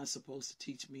all. You're not supposed to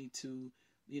teach me to,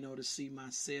 to see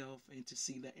myself and to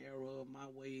see the error of my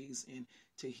ways and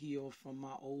to heal from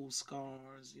my old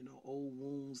scars, old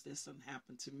wounds. That's something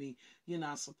happened to me. You're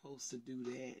not supposed to do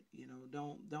that.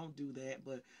 Don't do that.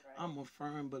 But Right. I'm a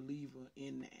firm believer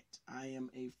in that. I am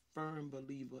a firm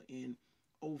believer in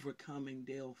overcoming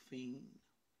Delphine.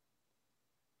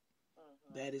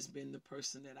 That has been the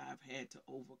person that I've had to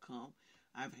overcome.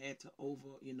 I've had to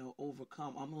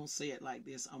overcome. I'm going to say it like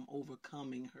this. I'm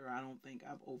overcoming her. I don't think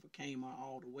I've overcame her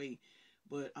all the way,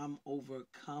 but I'm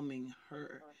overcoming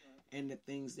her and the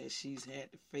things that she's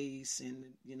had to face and,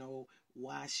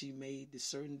 why she made the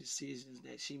certain decisions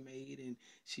that she made and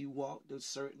she walked a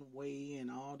certain way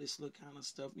and all this little kind of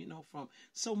stuff, from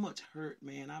so much hurt,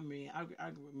 man. I mean, I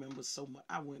remember so much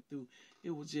I went through.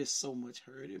 It was just so much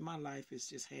hurt. In my life, it's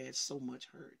just had so much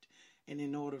hurt. And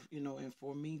in order, and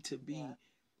for me to be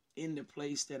in the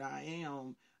place that I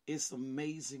am, it's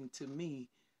amazing to me.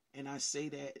 And I say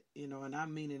that, and I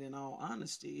mean it in all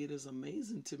honesty. It is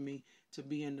amazing to me to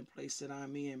be in the place that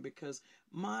I'm in because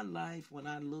my life, when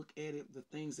I look at it, the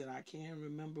things that I can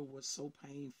remember were so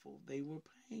painful. They were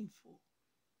painful.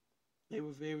 They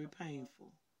were very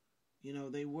painful.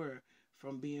 They were,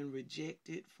 from being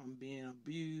rejected, from being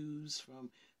abused, from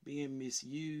being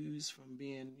misused, from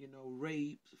being,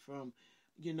 raped, from,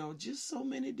 just so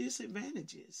many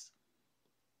disadvantages.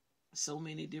 So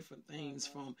many different things,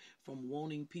 from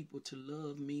wanting people to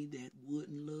love me that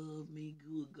wouldn't love me.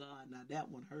 Good God. Now that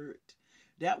one hurt.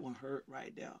 That one hurt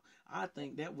right now. I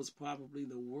think that was probably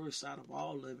the worst out of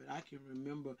all of it. I can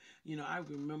remember, I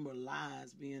remember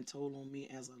lies being told on me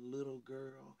as a little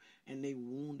girl, and they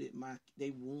wounded my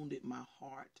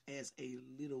heart as a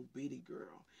little bitty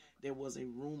girl. There was a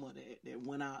rumor that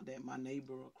went out that my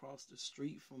neighbor across the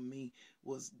street from me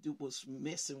was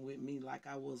messing with me like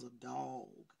I was a dog.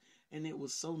 And it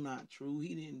was so not true.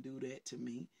 He didn't do that to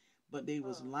me. But they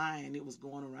was lying. It was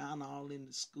going around all in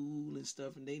the school and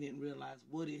stuff, and they didn't realize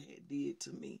what it had did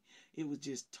to me. It was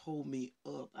just tore me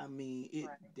up. I mean, it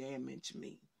damaged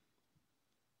me.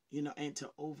 And to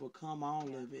overcome all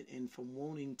of it, and from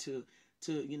wanting to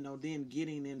then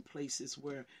getting in places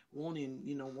where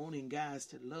wanting guys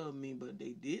to love me, but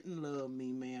they didn't love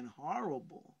me, man.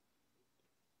 Horrible.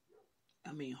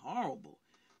 I mean, horrible.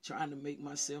 Trying to make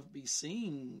myself be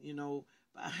seen,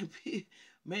 by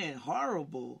man,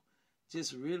 horrible.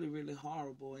 Just really, really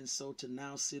horrible. And so to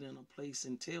now sit in a place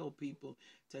and tell people,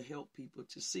 to help people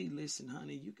to see, listen,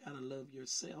 honey, you got to love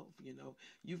yourself.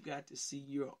 You've got to see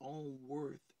your own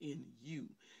worth in you.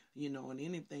 And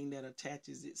anything that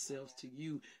attaches itself to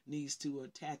you needs to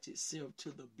attach itself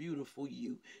to the beautiful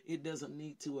you. It doesn't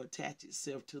need to attach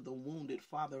itself to the wounded,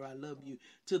 Father, I love you,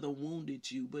 to the wounded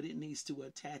you, but it needs to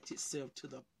attach itself to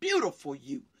the beautiful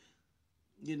you.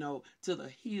 To the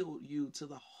healed you, to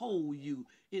the whole you.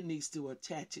 It needs to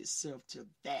attach itself to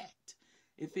that.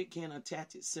 If it can't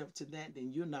attach itself to that,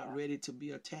 then you're not ready to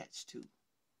be attached to.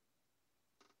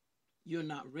 You're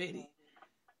not ready.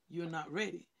 You're not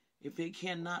ready. If it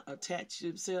cannot attach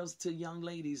themselves to young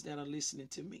ladies that are listening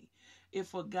to me,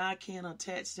 if a guy can't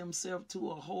attach himself to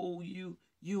a whole you,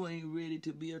 you ain't ready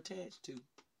to be attached to.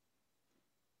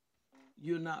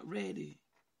 You're not ready.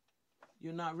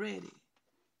 You're not ready.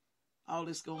 All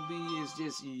it's going to be is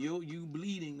just you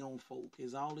bleeding on folk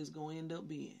is all it's going to end up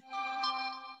being.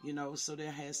 So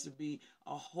there has to be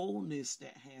a wholeness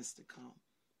that has to come.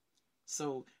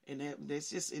 So, and that's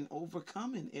just in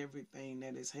overcoming everything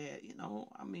that has had,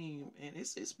 I mean, and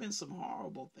it's been some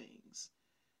horrible things.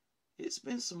 It's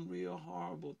been some real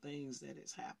horrible things that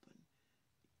has happened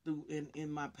through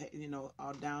in my,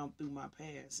 down through my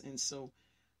past. And so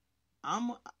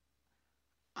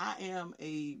I am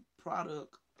a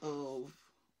product of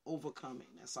overcoming.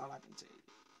 That's all I can tell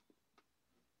you.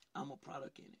 I'm a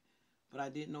product in it. But I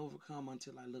didn't overcome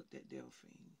until I looked at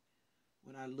Delphine.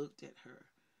 When I looked at her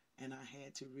and I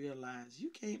had to realize you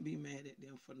can't be mad at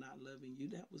them for not loving you.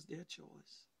 That was their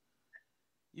choice.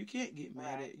 You can't get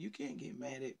mad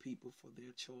at people for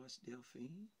their choice,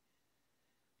 Delphine.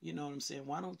 You know what I'm saying?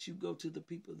 Why don't you go to the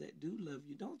people that do love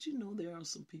you? Don't you know there are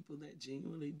some people that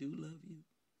genuinely do love you?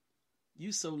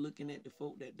 You so looking at the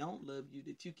folk that don't love you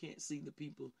that you can't see the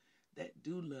people that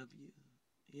do love you.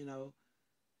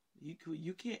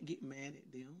 You can't get mad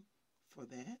at them for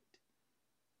that.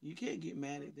 You can't get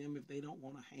mad at them if they don't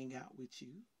want to hang out with you.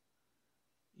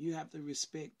 You have to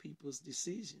respect people's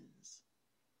decisions.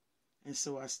 And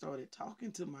so I started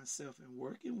talking to myself and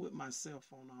working with myself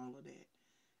on all of that.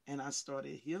 And I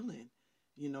started healing.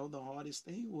 The hardest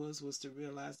thing was to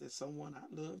realize that someone I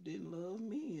loved didn't love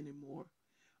me anymore.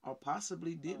 Or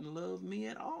possibly didn't love me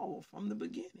at all from the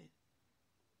beginning.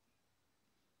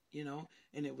 you know,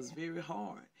 and it was very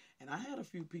hard. And I had a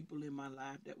few people in my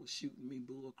life that was shooting me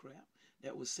bull crap,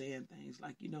 that was saying things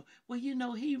like,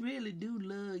 well, he really do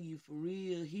love you for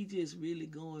real. He just really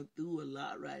going through a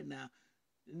lot right now.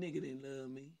 The nigga didn't love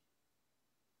me.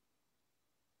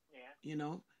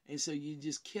 Yeah. And so you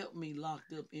just kept me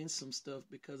locked up in some stuff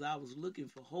because I was looking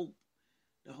for hope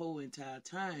the whole entire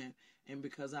time. And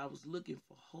because I was looking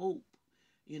for hope,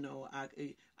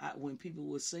 when people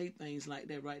would say things like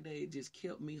that right there, it just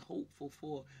kept me hopeful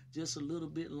for just a little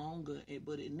bit longer.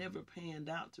 But it never panned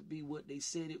out to be what they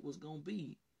said it was going to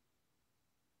be.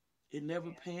 It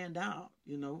never panned out,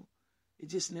 It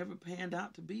just never panned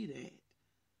out to be that.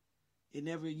 It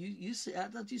never, you said, I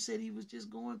thought you said he was just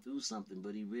going through something,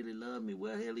 but he really loved me.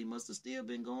 Well, hell, he must have still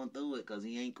been going through it because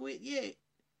he ain't quit yet.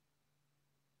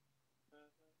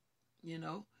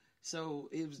 So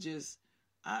it was just,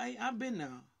 I've been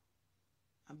there.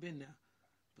 But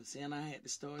then I had to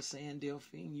start saying,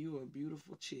 Delphine, you are a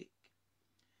beautiful chick.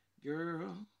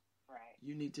 Girl, right.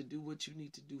 You need to do what you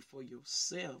need to do for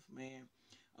yourself, man.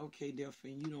 Okay,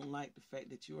 Delphine, you don't like the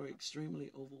fact that you are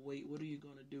extremely overweight. What are you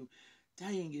going to do?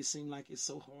 Dang, it seemed like it's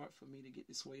so hard for me to get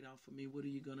this weight off of me. What are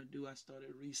you going to do? I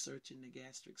started researching the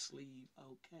gastric sleeve.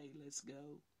 Okay, let's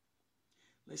go.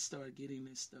 Let's start getting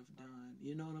this stuff done.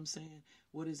 You know what I'm saying?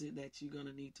 What is it that you're going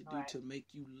to need to do to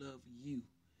make you love you?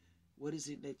 What is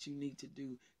it that you need to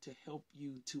do to help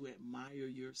you to admire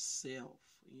yourself?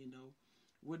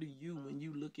 What do you, when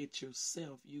you look at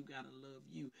yourself, you got to love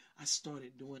you. I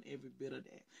started doing every bit of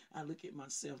that. I look at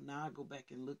myself. Now I go back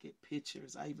and look at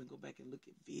pictures. I even go back and look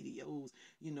at videos,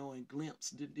 and glimpse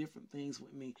the different things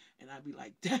with me. And I be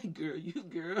like, that girl, you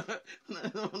did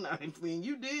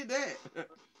that.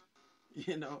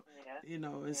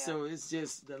 And so it's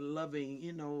just the loving,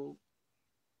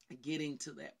 getting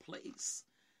to that place,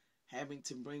 having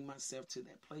to bring myself to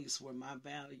that place where my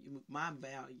value,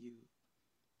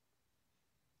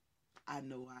 I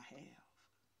know I have.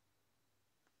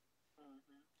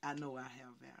 I know I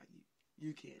have value.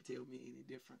 You can't tell me any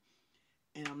different.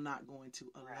 And I'm not going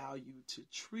to allow you to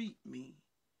treat me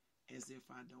as if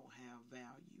I don't have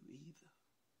value either.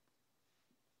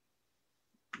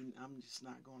 And I'm just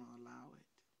not going to allow it.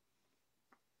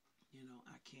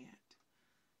 I can't.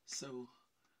 So,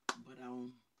 but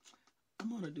I'm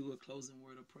going to do a closing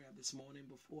word of prayer this morning.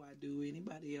 Before I do,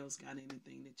 anybody else got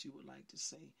anything that you would like to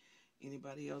say?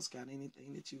 Anybody else got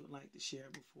anything that you would like to share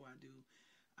before I do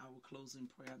our closing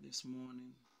prayer this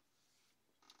morning?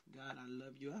 God, I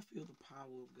love you. I feel the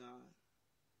power of God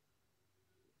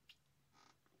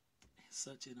in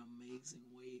such an amazing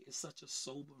way. It's such a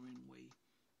sobering way.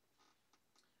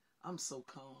 I'm so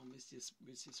calm. It's just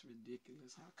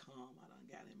ridiculous how calm I done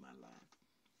got in my life.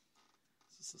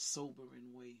 It's just a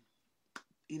sobering way.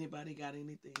 Anybody got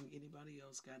anything? Anybody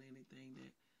else got anything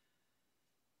that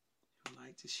you'd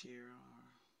like to share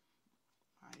or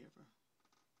however?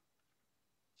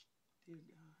 Dear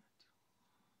God.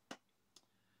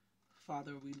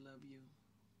 Father, we love you.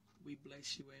 We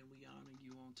bless you and we honor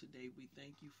you on today. We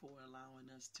thank you for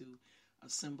allowing us to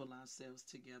assemble ourselves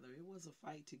together. It was a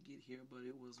fight to get here, but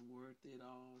it was worth it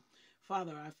all.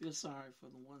 Father, I feel sorry for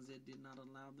the ones that did not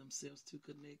allow themselves to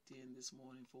connect in this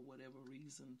morning for whatever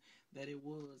reason that it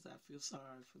was. I feel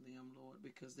sorry for them, Lord,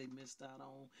 because they missed out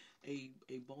on a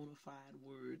bona fide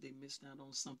word. They missed out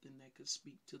on something that could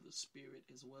speak to the spirit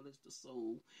as well as the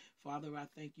soul. Father, I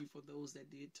thank you for those that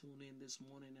did tune in this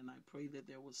morning, and I pray that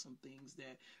there were some things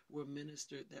that were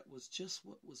ministered that was just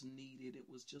what was needed. It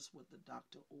was just what the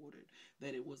doctor ordered,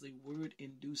 that it was a word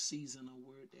in due season, a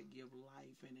word that give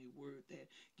life and a word that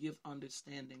give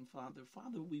understanding, Father.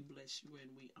 Father, we bless you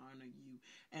and we honor you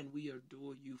and we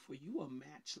adore you, for you are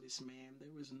matchless, man.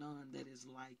 There is none that is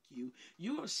like you.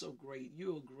 You are so great.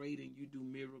 You are great and you do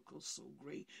miracles so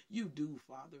great. You do,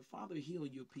 Father. Father, heal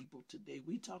your people today.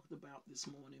 We talked about this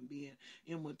morning being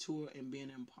immature and being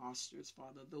imposters,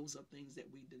 Father. Those are things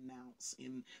that we denounce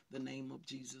in the name of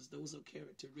Jesus. Those are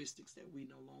characteristics that we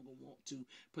no longer want to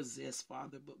possess,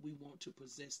 Father, but we want to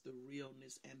possess the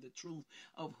realness and the truth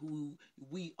of who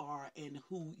we are and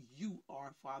who you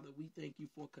are, Father. We thank you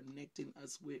for connecting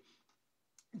us with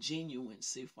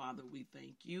genuineness, Father. We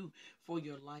thank you for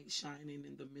your light shining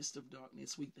in the midst of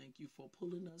darkness. We thank you for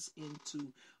pulling us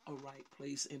into a right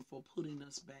place and for putting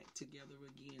us back together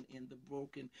again in the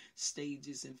broken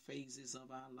stages and phases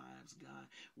of our lives, God.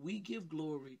 We give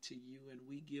glory to you and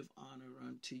we give honor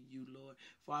unto you, Lord.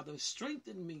 Father,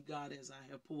 strengthen me, God, as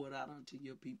I have poured out unto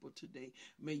your people today.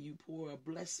 May you pour a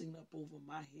blessing up over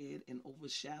my head and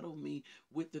overshadow me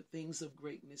with the things of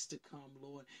greatness to come,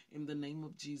 Lord, in the name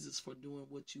of Jesus, for doing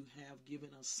what what you have given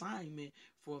assignment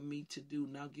for me to do.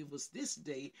 Now give us this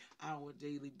day our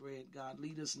daily bread, God.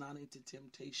 Lead us not into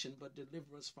temptation, but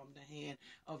deliver us from the hand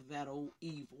of that old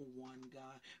evil one,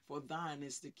 God. For thine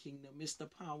is the kingdom, it's the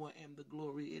power and the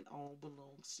glory. It all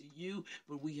belongs to you,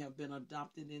 but we have been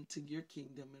adopted into your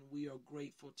kingdom, and we are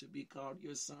grateful to be called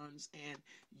your sons and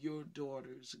your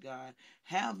daughters, God.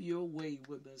 Have your way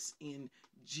with us in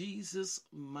Jesus'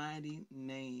 mighty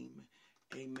name.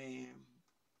 Amen.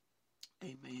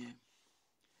 Amen.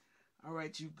 All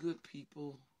right, you good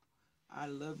people. I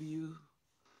love you.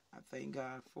 I thank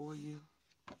God for you.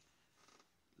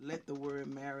 Let the word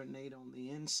marinate on the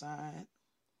inside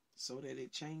so that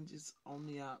it changes on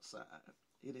the outside.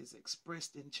 It is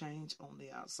expressed in change on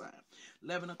the outside.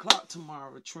 11 o'clock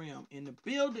tomorrow, Trim in the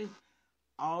building,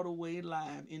 all the way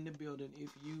live in the building. If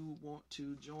you want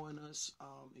to join us,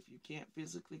 if you can't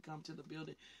physically come to the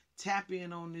building, tap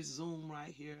in on this Zoom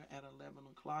right here at 11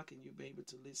 o'clock and you'll be able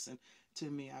to listen to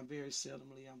me. I very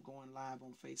seldomly, I'm going live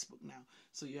on Facebook now.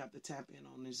 So you have to tap in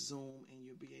on this Zoom and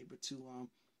you'll be able to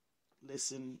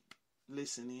listen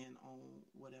in on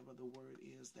whatever the word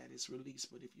is that is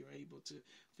released. But if you're able to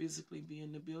physically be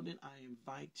in the building, I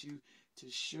invite you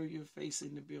to show your face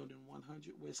in the building,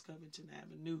 100 West Covington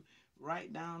Avenue,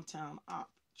 right downtown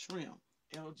Trim,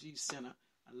 LG Center,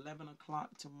 11 o'clock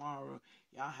tomorrow.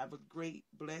 Y'all have a great,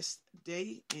 blessed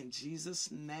day in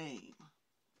Jesus' name.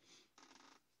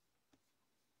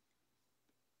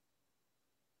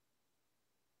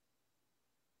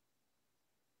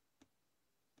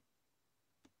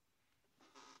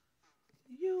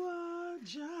 You are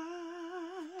Jireh.